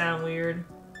does sound weird.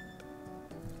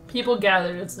 People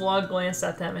gathered as Law glanced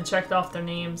at them and checked off their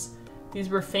names. These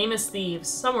were famous thieves.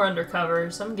 Some were undercover,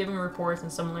 some giving reports,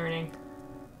 and some learning.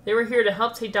 They were here to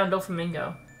help take down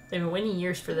Doflamingo. They've been waiting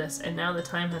years for this, and now the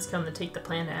time has come to take the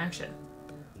plan to action.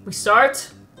 We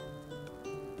start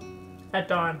at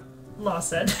dawn, Law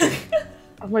said.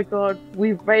 Oh my god,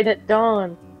 we right at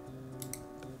dawn.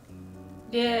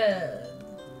 Yeah.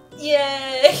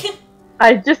 Yay!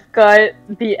 I just got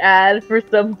the ad for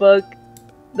some book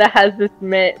that has this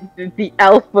man, the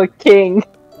Alpha King.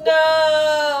 No!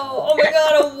 Oh my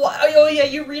god, oh yeah,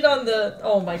 you read on the...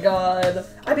 Oh my god.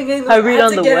 I've been getting those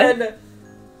ads again. What?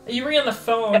 You read on the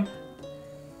phone.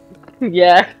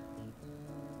 Yeah.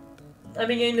 I've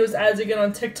been getting those ads again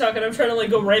on TikTok, and I'm trying to like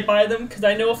go right by them, because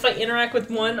I know if I interact with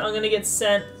one, I'm gonna get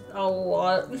sent a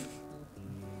lot.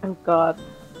 Oh god.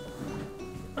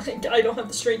 I don't have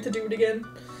the strength to do it again.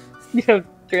 You have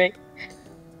strength.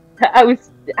 How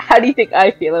do you think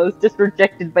I feel? I was just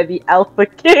rejected by the Alpha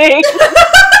King!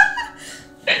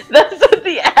 That's what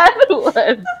the ad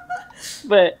was!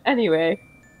 But anyway,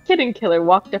 Kid and Killer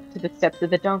walked up to the steps of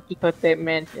the Don Quixote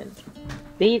mansion.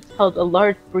 They each held a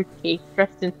large briefcase,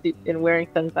 dressed in suits and wearing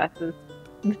sunglasses.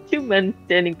 The two men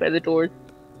standing by the doors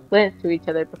glanced to each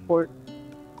other before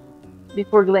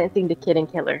glancing to Kid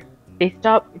and Killer. They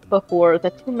stopped before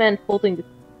the two men holding the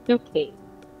suitcase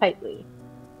tightly.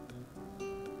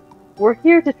 We're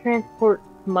here to transport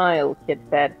Smile, Kid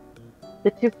said.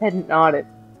 The two men nodded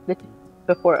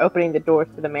before opening the doors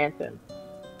to the mansion.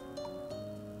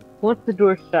 Once the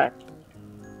doors shut,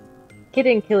 Kid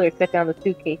and Killer set down the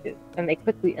suitcases, and they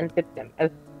quickly unzipped them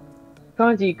as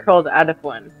Sanji crawled out of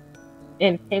one,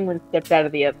 and Penguin stepped out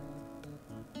of the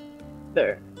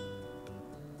other.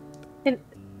 And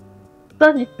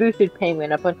Sanji boosted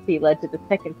Penguin up onto the ledge of the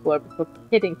second floor before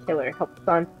Kid and Killer helped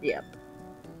Sanji up.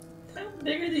 How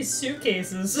big are these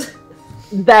suitcases?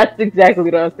 That's exactly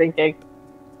what I was thinking.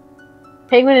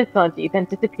 Penguin and Sanji then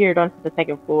disappeared onto the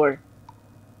second floor.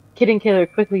 Kid and Killer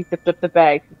quickly zipped up the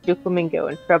bags with Doflamingo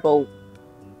and Treble.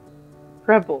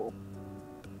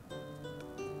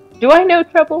 Do I know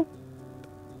Treble?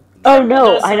 Oh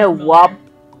no, I know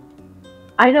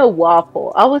I know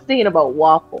Waffle. I was thinking about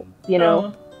Waffle, you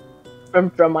know, from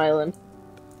Drum Island.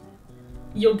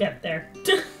 You'll get there.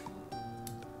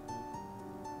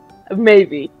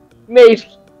 Maybe. Better.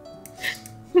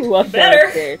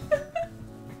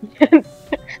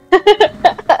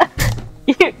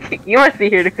 You must be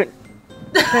here to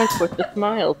transport the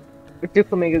Smiles.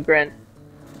 Doflamingo grinned.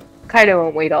 Kaido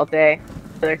won't wait all day,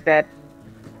 Killer said.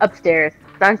 Upstairs,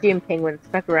 Sanji and Penguin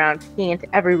snuck around, peeking into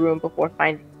every room before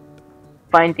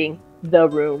finding the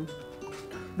room.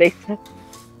 They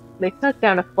snuck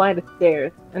down a flight of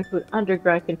stairs into an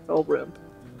underground control room.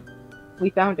 We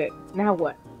found it. Now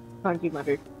what? Sanji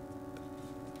muttered.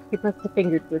 He pressed a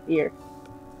finger to his ear.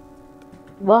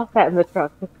 Law sat in the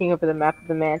trunk, looking over the map of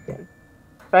the mansion,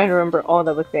 trying to remember all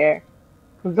that was there.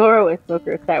 Zoro and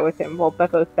Smoker sat with him, while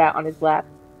Beppo sat on his lap.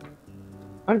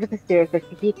 Under the stairs, there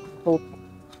should be a control panel.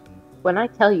 When I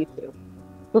tell you to,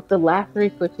 flip the last 3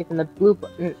 switches and the blue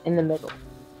button in the middle.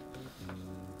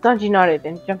 Sanji nodded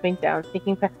and jumping down,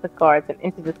 sneaking past the guards and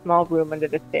into the small room under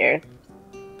the stairs.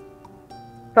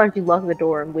 Sanji locked the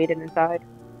door and waited inside.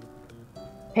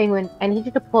 Penguin, I need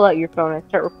you to pull out your phone and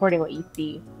start recording what you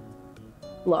see,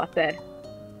 Law said.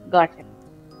 Gotcha.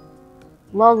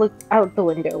 Law looked out the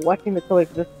window, watching the colors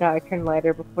of the sky turn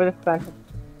lighter before the sun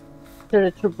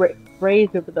started to raise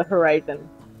over the horizon.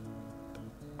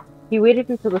 He waited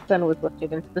until the sun was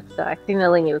lifted into the sky,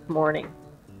 signaling it was morning.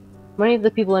 Many of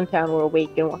the people in town were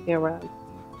awake and walking around.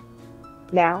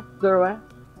 Now? Zoro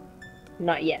asked.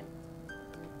 Not yet.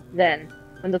 Then,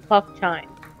 when the clock chimed,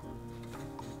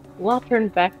 Law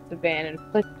turned back to the van and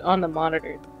flicked on the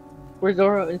monitors, where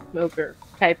Zoro and Smoker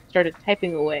started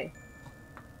typing away.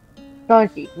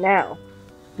 Sanji, now,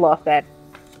 Law said.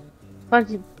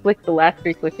 Sanji flicked the last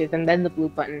 3 switches and then the blue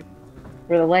button,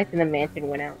 where the lights in the mansion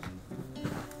went out.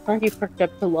 Sanji perked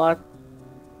up to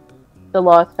the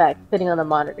Law's facts sitting on the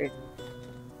monitors.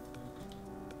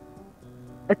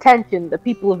 Attention, the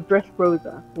people of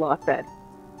Dressrosa, Law said.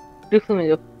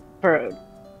 Doflamingo furrowed,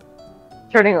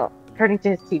 turning to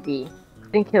his TV.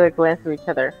 Then Killer glanced at each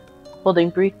other, holding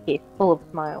briefcase full of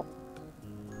smiles.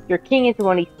 Your king isn't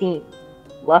what he seems.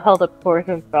 Law held up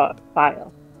Corazon's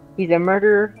file. He's a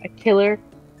murderer, a killer,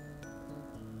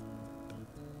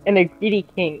 and a greedy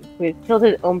king who has killed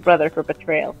his own brother for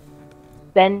betrayal.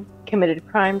 Then committed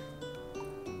crimes.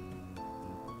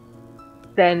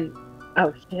 Then,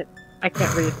 oh shit, I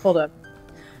can't read. Hold up.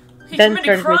 He then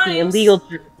committed started crimes. making illegal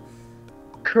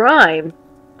crime.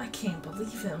 I can't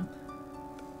believe him.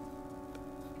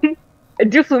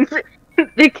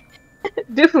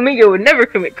 Doflamingo would never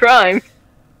commit crimes.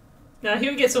 No, he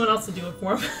would get someone else to do it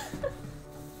for him.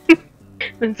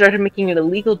 Then started making an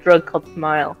illegal drug called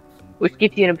Smile, which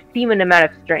gives you an obscene amount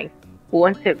of strength. But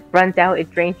once it runs out, it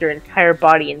drains your entire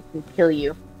body and can kill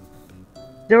you.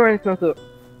 Zoro and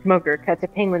Smoker cut to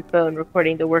Penguin's phone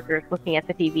recording the workers looking at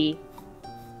the TV.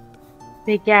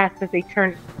 They gasped as they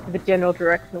turned to the general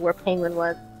direction where Penguin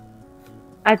was.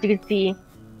 As you can see,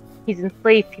 he's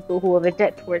enslaved people who have a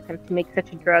debt towards him to make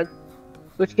such a drug,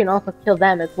 which can also kill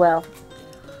them as well.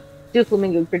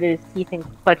 Doflamingo gritted his teeth and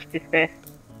clutched his fist.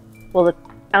 While the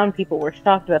town people were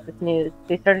shocked about this news,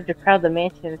 they started to crowd the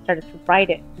mansion and started to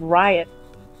riot.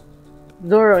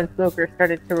 Zoro and Smoker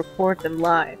started to record them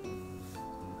live.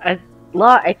 As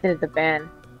Law exited the van,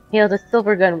 he held a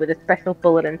silver gun with a special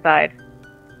bullet inside,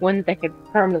 one that could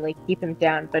permanently keep him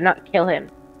down but not kill him.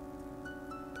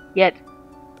 Yet,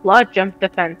 Law jumped the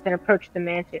fence and approached the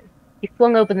mansion. He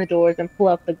flung open the doors and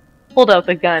pulled out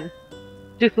the gun.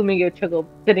 Doflamingo chuckled,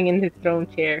 sitting in his throne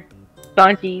chair.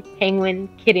 Sanji, Penguin,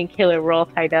 Kid, and Killer were all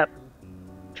tied up.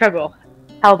 Treble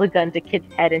held the gun to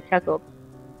Kid's head and chuckled.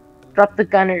 Drop the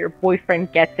gun or your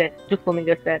boyfriend gets it,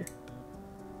 Doflamingo said.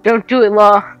 Don't do it,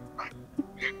 Law.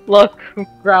 Law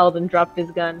growled and dropped his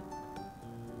gun.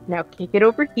 Now kick it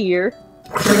over here,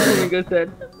 Doflamingo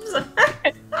said.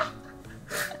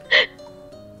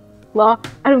 Law,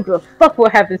 I don't give a fuck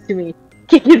what happens to me.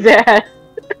 Kick his ass.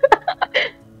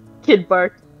 Kid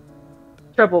barked.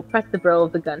 Treble pressed the barrel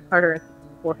of the gun harder into his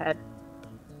forehead.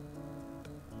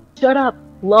 Shut up,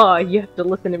 Law, you have to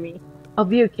listen to me. I'll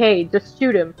be okay, just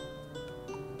shoot him.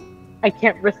 I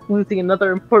can't risk losing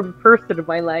another important person in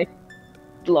my life,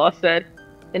 Law said.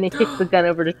 Then he kicked the gun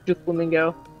over to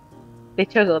Doflamingo. They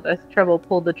chuckled as Treble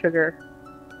pulled the trigger.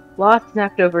 Law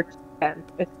snapped over to him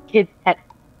as Kid's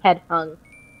head hung.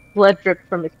 Blood dripped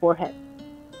from his forehead.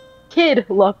 Kid!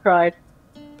 Law cried.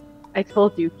 I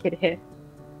told you, Kid hissed.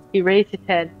 He raised his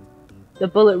head. The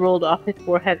bullet rolled off his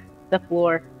forehead to the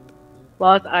floor.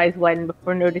 Law's eyes widened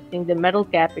before noticing the metal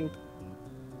gapping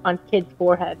on Kid's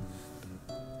forehead.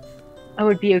 I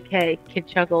would be okay, Kid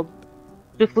chuckled.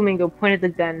 Doflamingo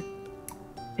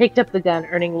picked up the gun,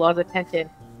 earning Law's attention.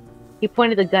 He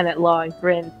pointed the gun at Law and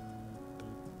grinned.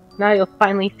 Now you'll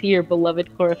finally see your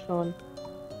beloved Corazon,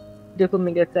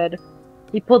 Doflamingo said.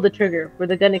 He pulled the trigger, where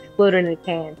the gun exploded in his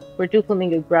hand, where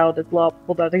Doflamingo growled as Law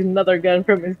pulled out another gun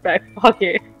from his back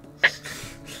pocket.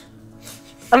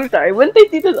 I'm sorry, wouldn't they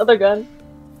see this other gun?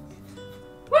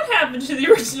 What happened to the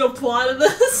original plot of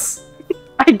this?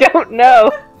 I don't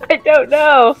know. I don't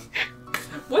know.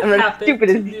 What happened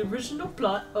to the original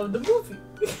plot of the movie?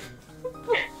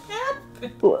 What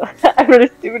happened? I'm not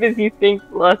as stupid as you think,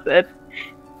 Law said.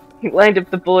 He lined up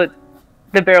the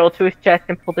barrel to his chest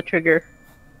and pulled the trigger,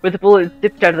 where the bullet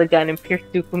zipped out of the gun and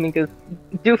pierced Doflamingo's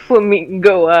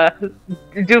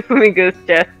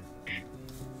chest.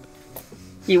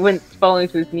 He went falling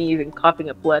to his knees and coughing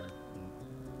up blood.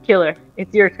 Killer,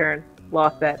 it's your turn,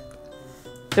 Law said.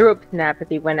 The rope snapped as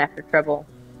he went after Treble.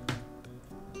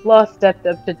 Law stepped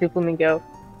up to Doflamingo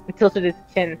and tilted his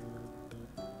chin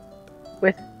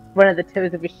with one of the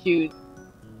toes of his shoes.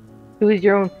 It was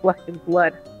your own flesh and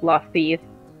blood, Law seized.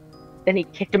 Then he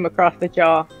kicked him across the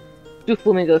jaw.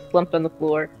 Doflamingo slumped on the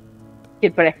floor.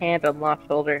 Kid put a hand on Law's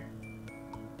shoulder.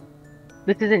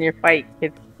 This isn't your fight,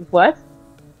 kid. What?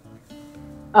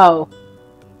 Oh.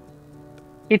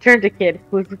 He turned to Kid,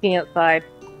 who was looking outside.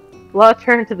 Law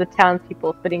turned to the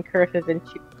townspeople, spitting curses and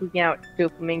shooting out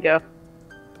Doflamingo.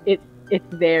 It's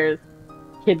theirs,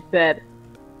 Kid said.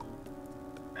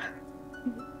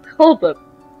 Hold up.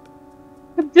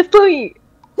 Let me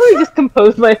just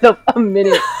compose myself a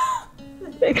minute.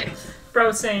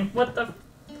 Bro, same. What the?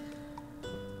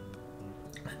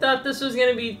 I thought this was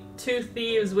gonna be two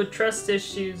thieves with trust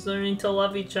issues learning to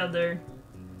love each other.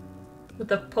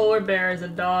 With a polar bear as a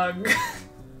dog.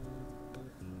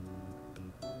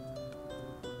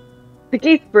 The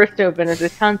gates burst open as the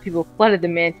townspeople flooded the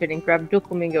mansion and grabbed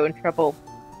Doflamingo in trouble,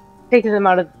 taking them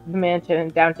out of the mansion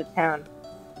and down to town.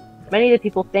 Many of the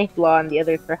people thanked Law and the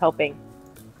others for helping.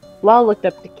 Law looked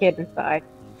up to Kid and sighed.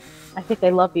 I think I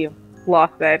love you, Law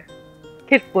said.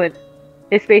 Kid flinched,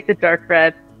 his face a dark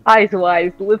red, eyes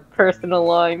wide, lips pursed in a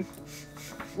line.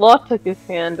 Law took his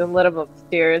hand and led him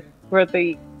upstairs, where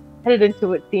they headed into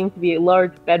what seemed to be a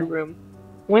large bedroom.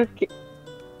 Once Kid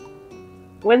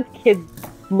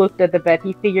looked at the bed,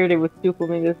 he figured it was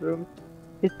Doflamingo's room.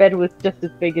 His bed was just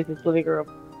as big as his living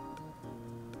room.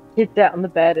 Kid sat on the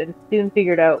bed and soon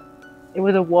figured out it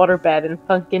was a water bed and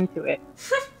sunk into it.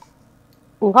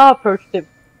 Law approached it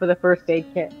for the first aid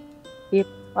kit. He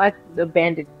applied the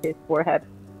bandage to his forehead.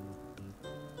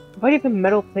 Why do you have a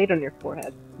metal plate on your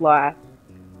forehead? Law asked.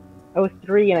 I was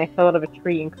 3 and I fell out of a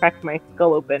tree and cracked my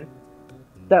skull open.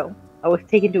 So, I was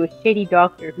taken to a shady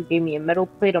doctor who gave me a metal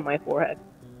plate on my forehead.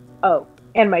 Oh,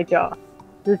 and my jaw.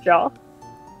 The jaw?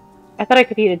 I thought I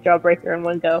could eat a jawbreaker in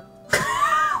one go.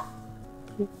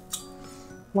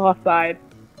 Law sighed.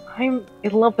 I'm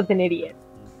in love with an idiot.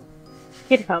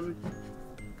 Kid hummed.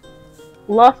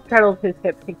 Law straddled his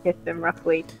hips and kissed him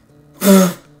roughly.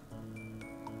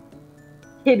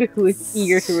 Kid, who was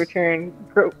eager to return,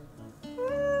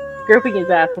 groping his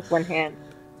ass with one hand.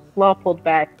 Law pulled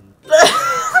back.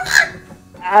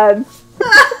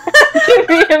 Give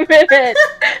me a minute!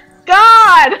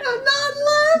 God! I'm not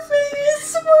laughing, I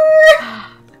swear!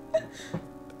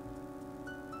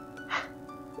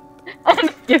 I'll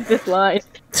skip this line.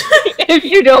 If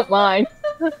you don't mind.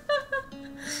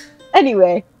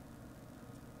 Anyway.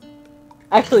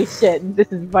 Actually, shit,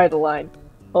 this is vital line.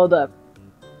 Hold up.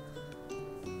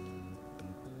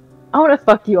 I wanna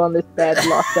fuck you on this bed,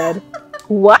 Law said.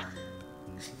 What?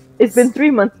 It's been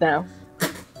 3 months now.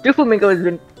 Doflamingo has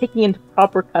been taken into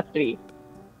proper custody.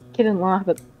 Kid and Law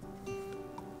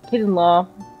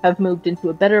have moved into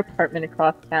a better apartment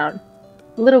across town.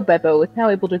 Little Beppo was now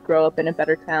able to grow up in a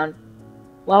better town.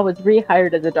 Law was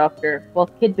rehired as a doctor, while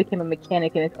Kid became a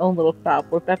mechanic in his own little shop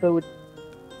where Beppo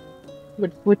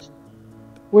would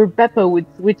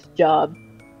switch jobs,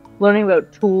 learning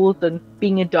about tools and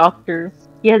being a doctor.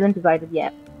 He hasn't decided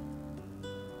yet.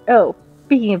 Oh,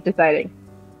 speaking of deciding,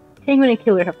 Penguin and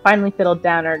Killer have finally settled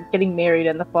down and are getting married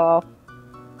in the fall.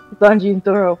 Sanji and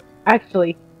Zoro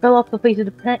actually fell off the face of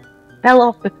the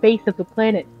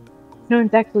planet. No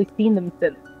one's actually seen them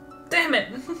since. Damn it!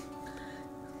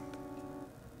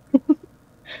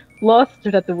 Law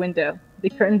stood at the window. The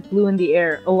curtains blew in the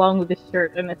air, along with his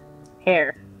shirt and his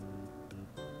hair.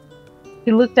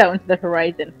 He looked out into the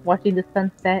horizon, watching the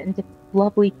sun set into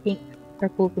lovely pinks,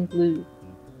 purples, and blues.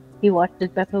 He watched as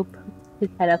Beppo poked his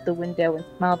head out the window and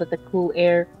smiled at the cool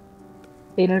air.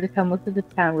 They noticed how most of the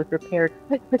town was repaired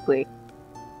quite quickly.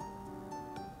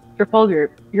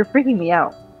 Trafalgar, you're freaking me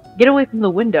out. Get away from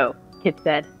the window, Kid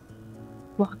said.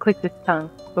 Law clicked his tongue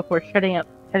before shutting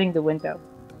the window.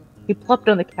 He plopped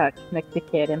on the couch next to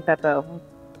Kid and Beppo,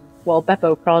 while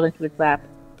Beppo crawled into his lap.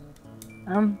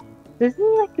 Does it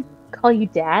mean I could call you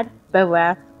Dad? Beppo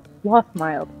asked. Law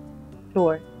smiled.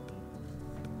 Sure.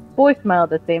 Boy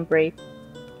smiled as they embraced.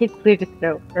 Kid cleared his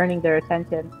throat, earning their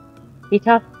attention. He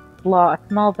tossed Law a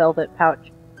small velvet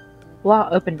pouch. Law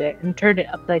opened it and turned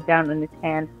it upside down in his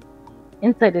hand.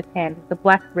 Inside his hand was a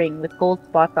black ring with gold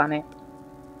spots on it.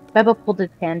 Beppo pulled his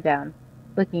hand down,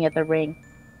 looking at the ring.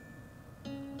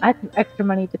 I had some extra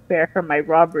money to spare from my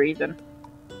robberies, and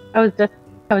I was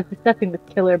discussing with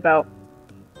Killer about...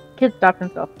 Kid stopped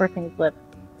himself, pursing his lips.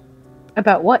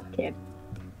 About what, Kid?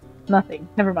 Nothing.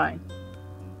 Never mind.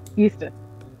 Eustace.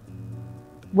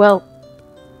 Well,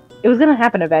 it was gonna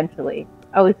happen eventually.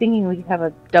 I was thinking we could have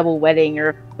a double wedding, or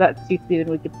if that's too soon,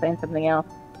 we could plan something else.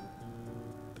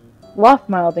 Law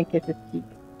smiled and kissed his cheek.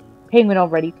 Penguin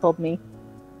already told me.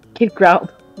 Kid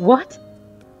growled. What?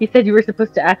 He said you were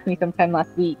supposed to ask me sometime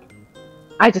last week.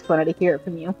 I just wanted to hear it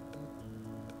from you.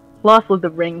 Law slid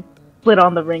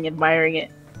on the ring, admiring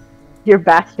it. You're a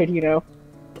bastard, you know.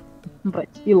 But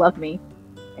you love me.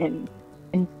 And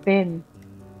Finn.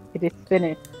 It is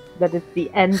finished. That is the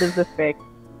end of the fic.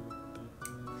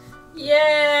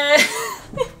 Yeah!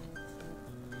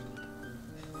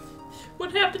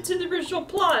 What happened to the original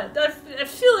plot? I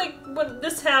feel like when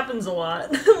this happens a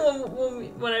lot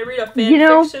when I read a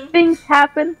fan fiction. Things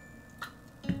happen.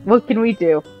 What can we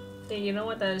do? Hey, you know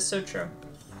what? That is so true.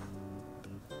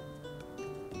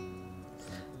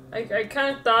 I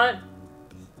kind of thought,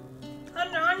 I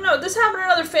don't know, don't know. This happened in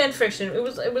another fan fiction. It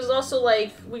was also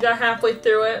like we got halfway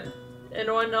through it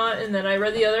and whatnot, and then I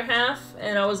read the other half,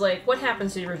 and I was like, what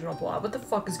happens to the original plot? What the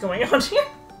fuck is going on here?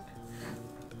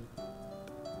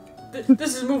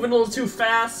 This is moving a little too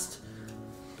fast.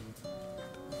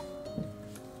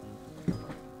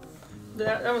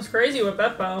 That was crazy with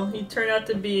Beppo. He turned out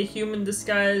to be a human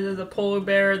disguised as a polar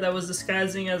bear that was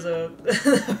disguising as a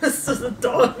as a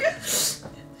dog.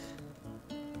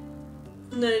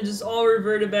 And then it just all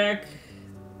reverted back,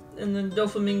 and then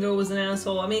Doflamingo was an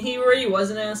asshole. I mean, he already was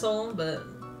an asshole, but...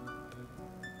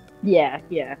 Yeah.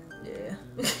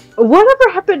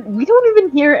 Whatever happened? We don't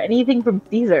even hear anything from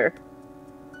Caesar.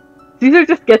 Caesar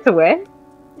just gets away?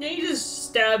 Yeah, he just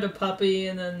stabbed a puppy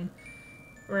and then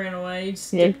ran away. He just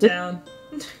skipped town.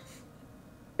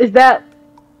 Is that...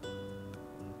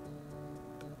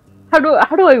 How do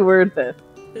I word this?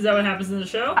 Is that what happens in the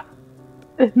show?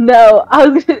 No, I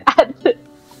was gonna add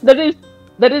that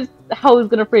is how I was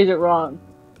gonna phrase it wrong.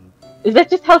 Is that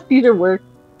just how Caesar works?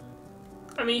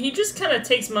 I mean, he just kind of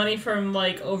takes money from,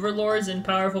 like, overlords and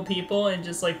powerful people and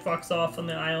just, like, fucks off on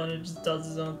the island and just does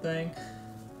his own thing.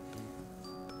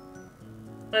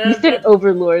 You said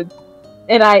overlords,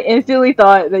 and I instantly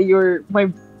thought that you were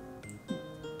my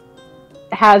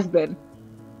has-been.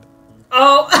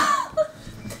 Oh!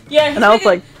 Yeah, and I was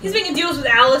like, he's making deals with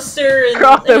Alistair and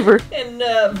crossover and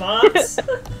Vox.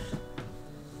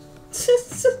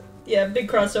 Yeah, big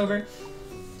crossover.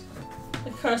 A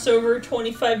crossover,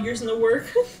 25 years in the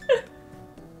work.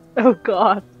 Oh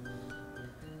god.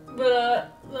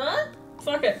 But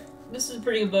fuck it. This is a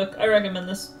pretty good book. I recommend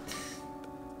this.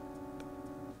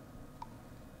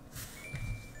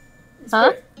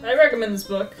 Huh? I recommend this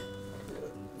book.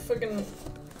 Fucking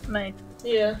nice.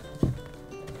 Yeah.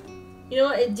 You know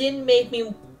what? It didn't make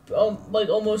me, like,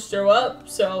 almost throw up,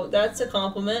 so that's a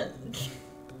compliment.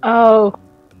 Oh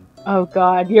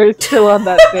god, you're still on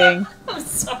that thing. I'm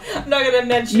sorry. I'm not gonna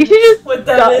mention you should just what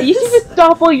that is. You should just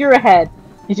stop while you're ahead.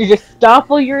 You should just stop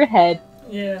while you're ahead.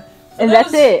 Yeah. And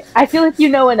that's it. I feel like you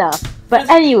know enough. But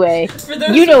anyway,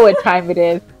 you know what time it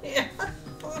is. Yeah.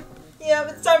 Yeah,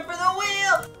 it's time for the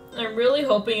wheel! I'm really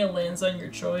hoping it lands on your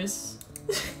choice.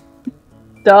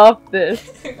 Stop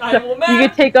this. I will You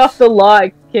can take off the law,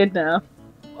 kid, now.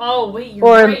 Oh, wait, you're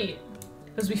right.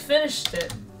 Because we finished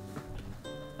it.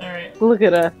 Alright. Look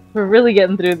at us. We're really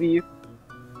getting through these.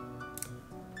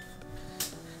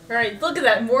 Alright, look at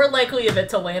that. More likely of it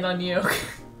to land on you.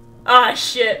 Ah,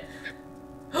 shit.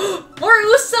 More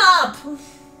Usopp!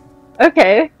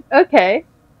 Okay.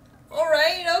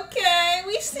 Alright, okay.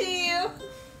 We see you.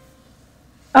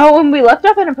 Oh, and we left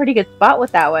off in a pretty good spot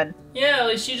with that one. Yeah,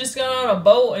 like she just got on a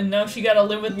boat and now she gotta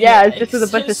live with the it's just with a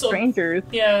bunch of strangers.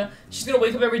 Yeah, she's gonna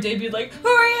wake up every day and be like, who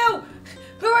are you?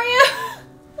 Who are you?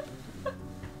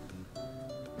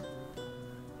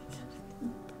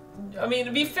 I mean,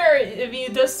 to be fair, if he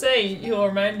does say he'll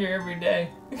remind her every day.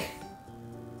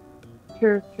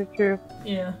 True.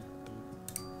 Yeah.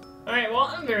 Alright,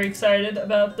 well, I'm very excited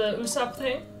about the Usopp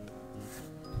thing.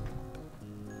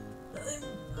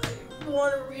 I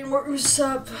want to read more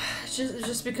Usopp.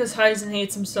 Just because Hyzen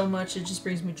hates him so much, it just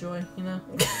brings me joy, you know?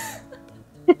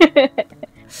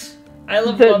 I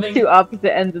love loving... two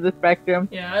opposite ends of the spectrum.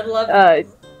 Yeah, I love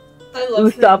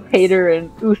Usopp hater and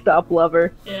Usopp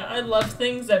lover. Yeah, I love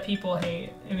things that people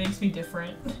hate. It makes me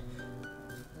different.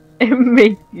 It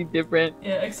makes you different.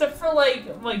 Yeah, except for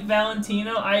like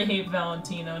Valentino. I hate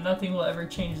Valentino. Nothing will ever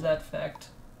change that fact.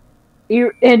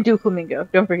 And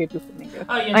Doflamingo. Don't forget Doflamingo.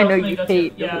 Oh yeah, I know you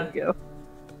hate Doflamingo.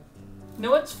 You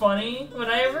know what's funny? When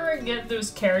I ever get those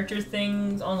character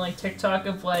things on like TikTok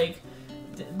of like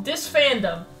this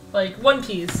fandom, like One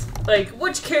Piece, like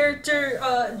which character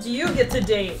do you get to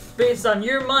date based on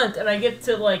your month? And I get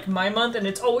to like my month, and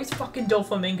it's always fucking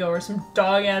Doflamingo or some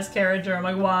dog ass character. I'm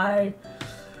like, why?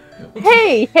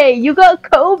 Hey, you got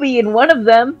Kobe in one of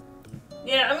them.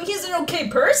 Yeah, I mean, he's an okay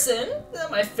person.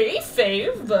 Not my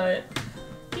fave, but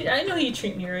I know he'd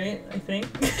treat me right, I think.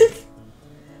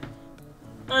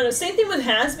 I don't know, same thing with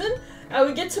Hasbin. I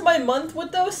would get to my month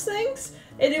with those things,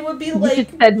 and it would be like... You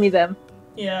should send me them.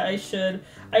 Yeah, I should.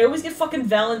 I always get fucking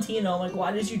Valentino. I'm like,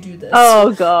 why did you do this?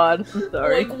 Oh god, I'm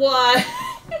sorry. Like, why?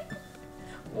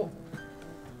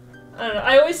 I don't know,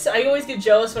 I always get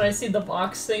jealous when I see the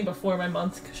box thing before my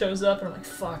month shows up, and I'm like,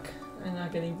 fuck, I'm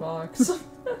not getting box.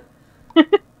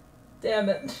 Damn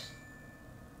it.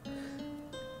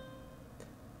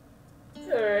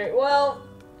 Alright, well...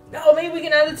 Oh, maybe we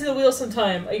can add it to the wheel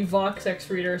sometime. A Vox X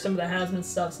reader or some of the Hasman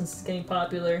stuff since it's getting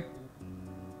popular.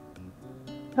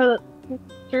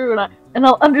 True, and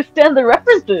I'll understand the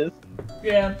references.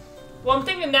 Yeah. Well, I'm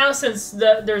thinking now since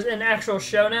there's an actual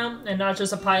show now and not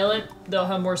just a pilot, they'll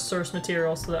have more source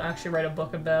material, so they'll actually write a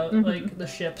book about like the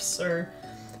ships or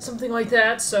something like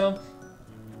that. So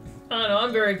I don't know.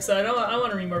 I'm very excited. I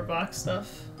want to read more Vox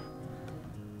stuff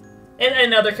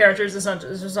and other characters. It's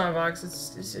just not Vox.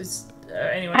 It's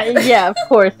anyway. Yeah, of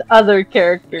course, other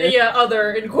characters. Yeah,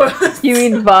 other in quotes. You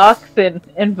mean Vox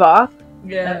and Vox?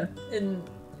 Yeah, and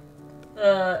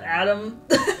Adam.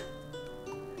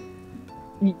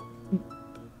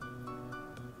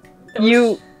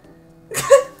 You.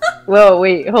 Whoa,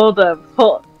 wait, hold up.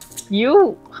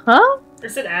 You. Huh? I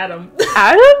said Adam.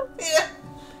 Adam? Yeah.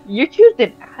 You're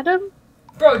choosing Adam?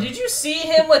 Bro, did you see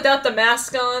him without the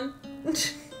mask on?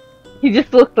 He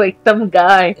just looked like some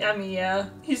guy. I mean, yeah.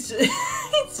 He's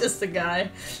just a guy.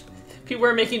 People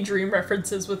were making dream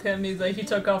references with him. He's like, he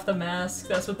took off the mask.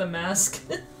 That's what the mask.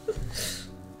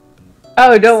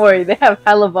 Oh, don't worry. They have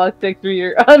hella Vox X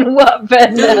reader on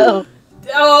Wattpad now.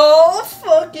 Oh,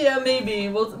 fuck yeah, maybe.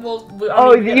 You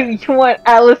want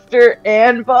Alistair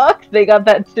and Vox? They got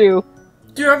that too.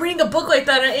 Dude, I'm reading a book like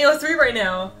that on AO3 right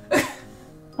now.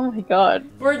 Oh my god.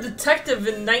 We're a detective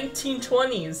in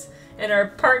 1920s, and our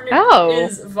partner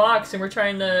is Vox, and we're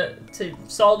trying to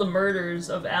solve the murders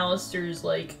of Alistair's,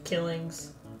 like,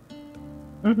 killings.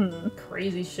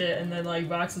 Crazy shit, and then, like,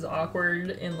 Vox is awkward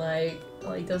and, like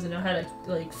doesn't know how to,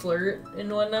 like, flirt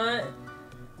and whatnot.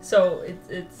 So,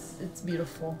 it's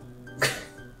beautiful.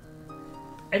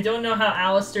 I don't know how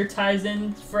Alistair ties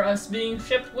in for us being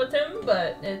shipped with him,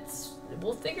 but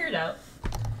we'll figure it out.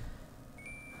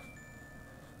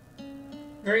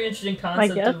 Very interesting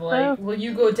concept of, like, will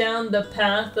you go down the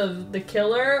path of the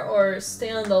killer or stay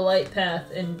on the light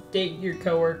path and date your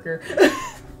coworker?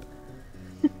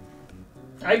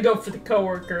 I'd go for the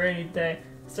coworker any day,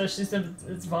 especially since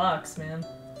it's Vox, man.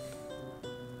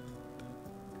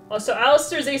 Also,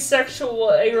 Alistair's asexual,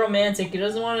 aromantic. He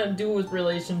doesn't want to do with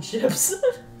relationships.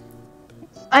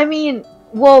 I mean,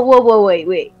 whoa,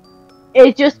 wait.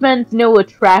 It just means no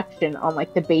attraction on,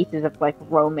 like, the basis of, like,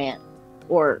 romance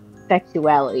or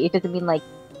sexuality. It doesn't mean, like,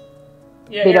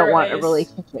 they don't want a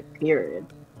relationship, period.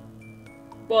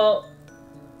 Well,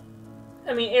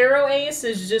 I mean, Arrow Ace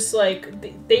is just, like,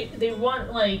 they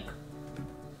want, like,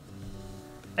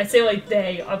 I say, like,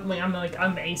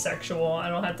 I'm asexual. I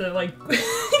don't have to, like,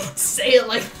 say it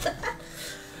like that.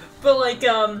 But, like,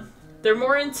 they're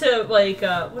more into, like,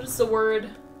 what is the word?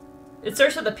 It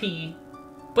starts with a P.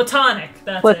 Platonic,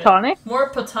 that's Platonic? it. More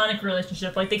platonic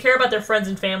relationship. Like, they care about their friends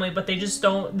and family, but they just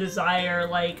don't desire,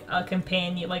 like, a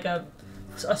companion, like, a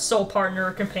soul partner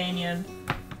or companion.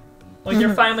 Like,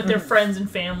 they're fine with their friends and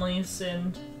families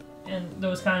and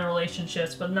those kind of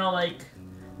relationships, but not like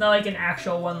an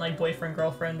actual one, like boyfriend,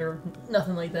 girlfriend, or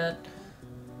nothing like that.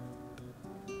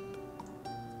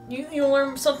 You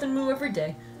learn something new every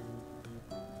day.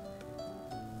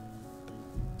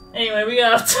 Anyway, we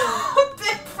got off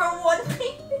topic from One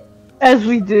Piece. As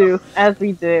we do.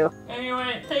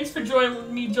 Anyway, thanks for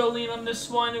joining me, Joline, on this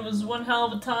one. It was one hell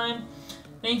of a time.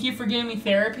 Thank you for giving me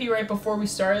therapy right before we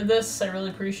started this. I really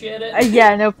appreciate it.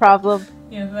 Yeah, no problem.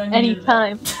 Yeah,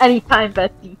 anytime,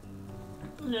 Bestie.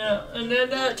 Yeah, and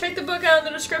then check the book out in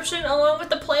the description, along with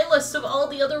the playlist of all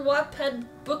the other Wattpad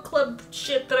book club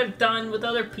shit that I've done with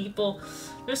other people.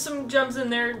 There's some gems in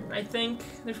there, I think.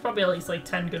 There's probably at least like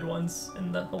 10 good ones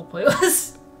in the whole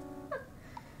playlist.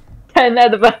 10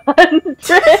 out of 100.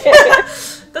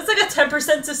 That's like a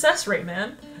 10% success rate,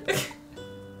 man.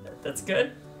 That's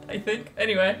good, I think.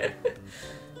 Anyway,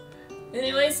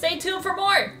 stay tuned for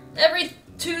more every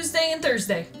Tuesday and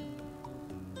Thursday.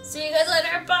 See you guys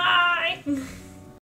later. Bye!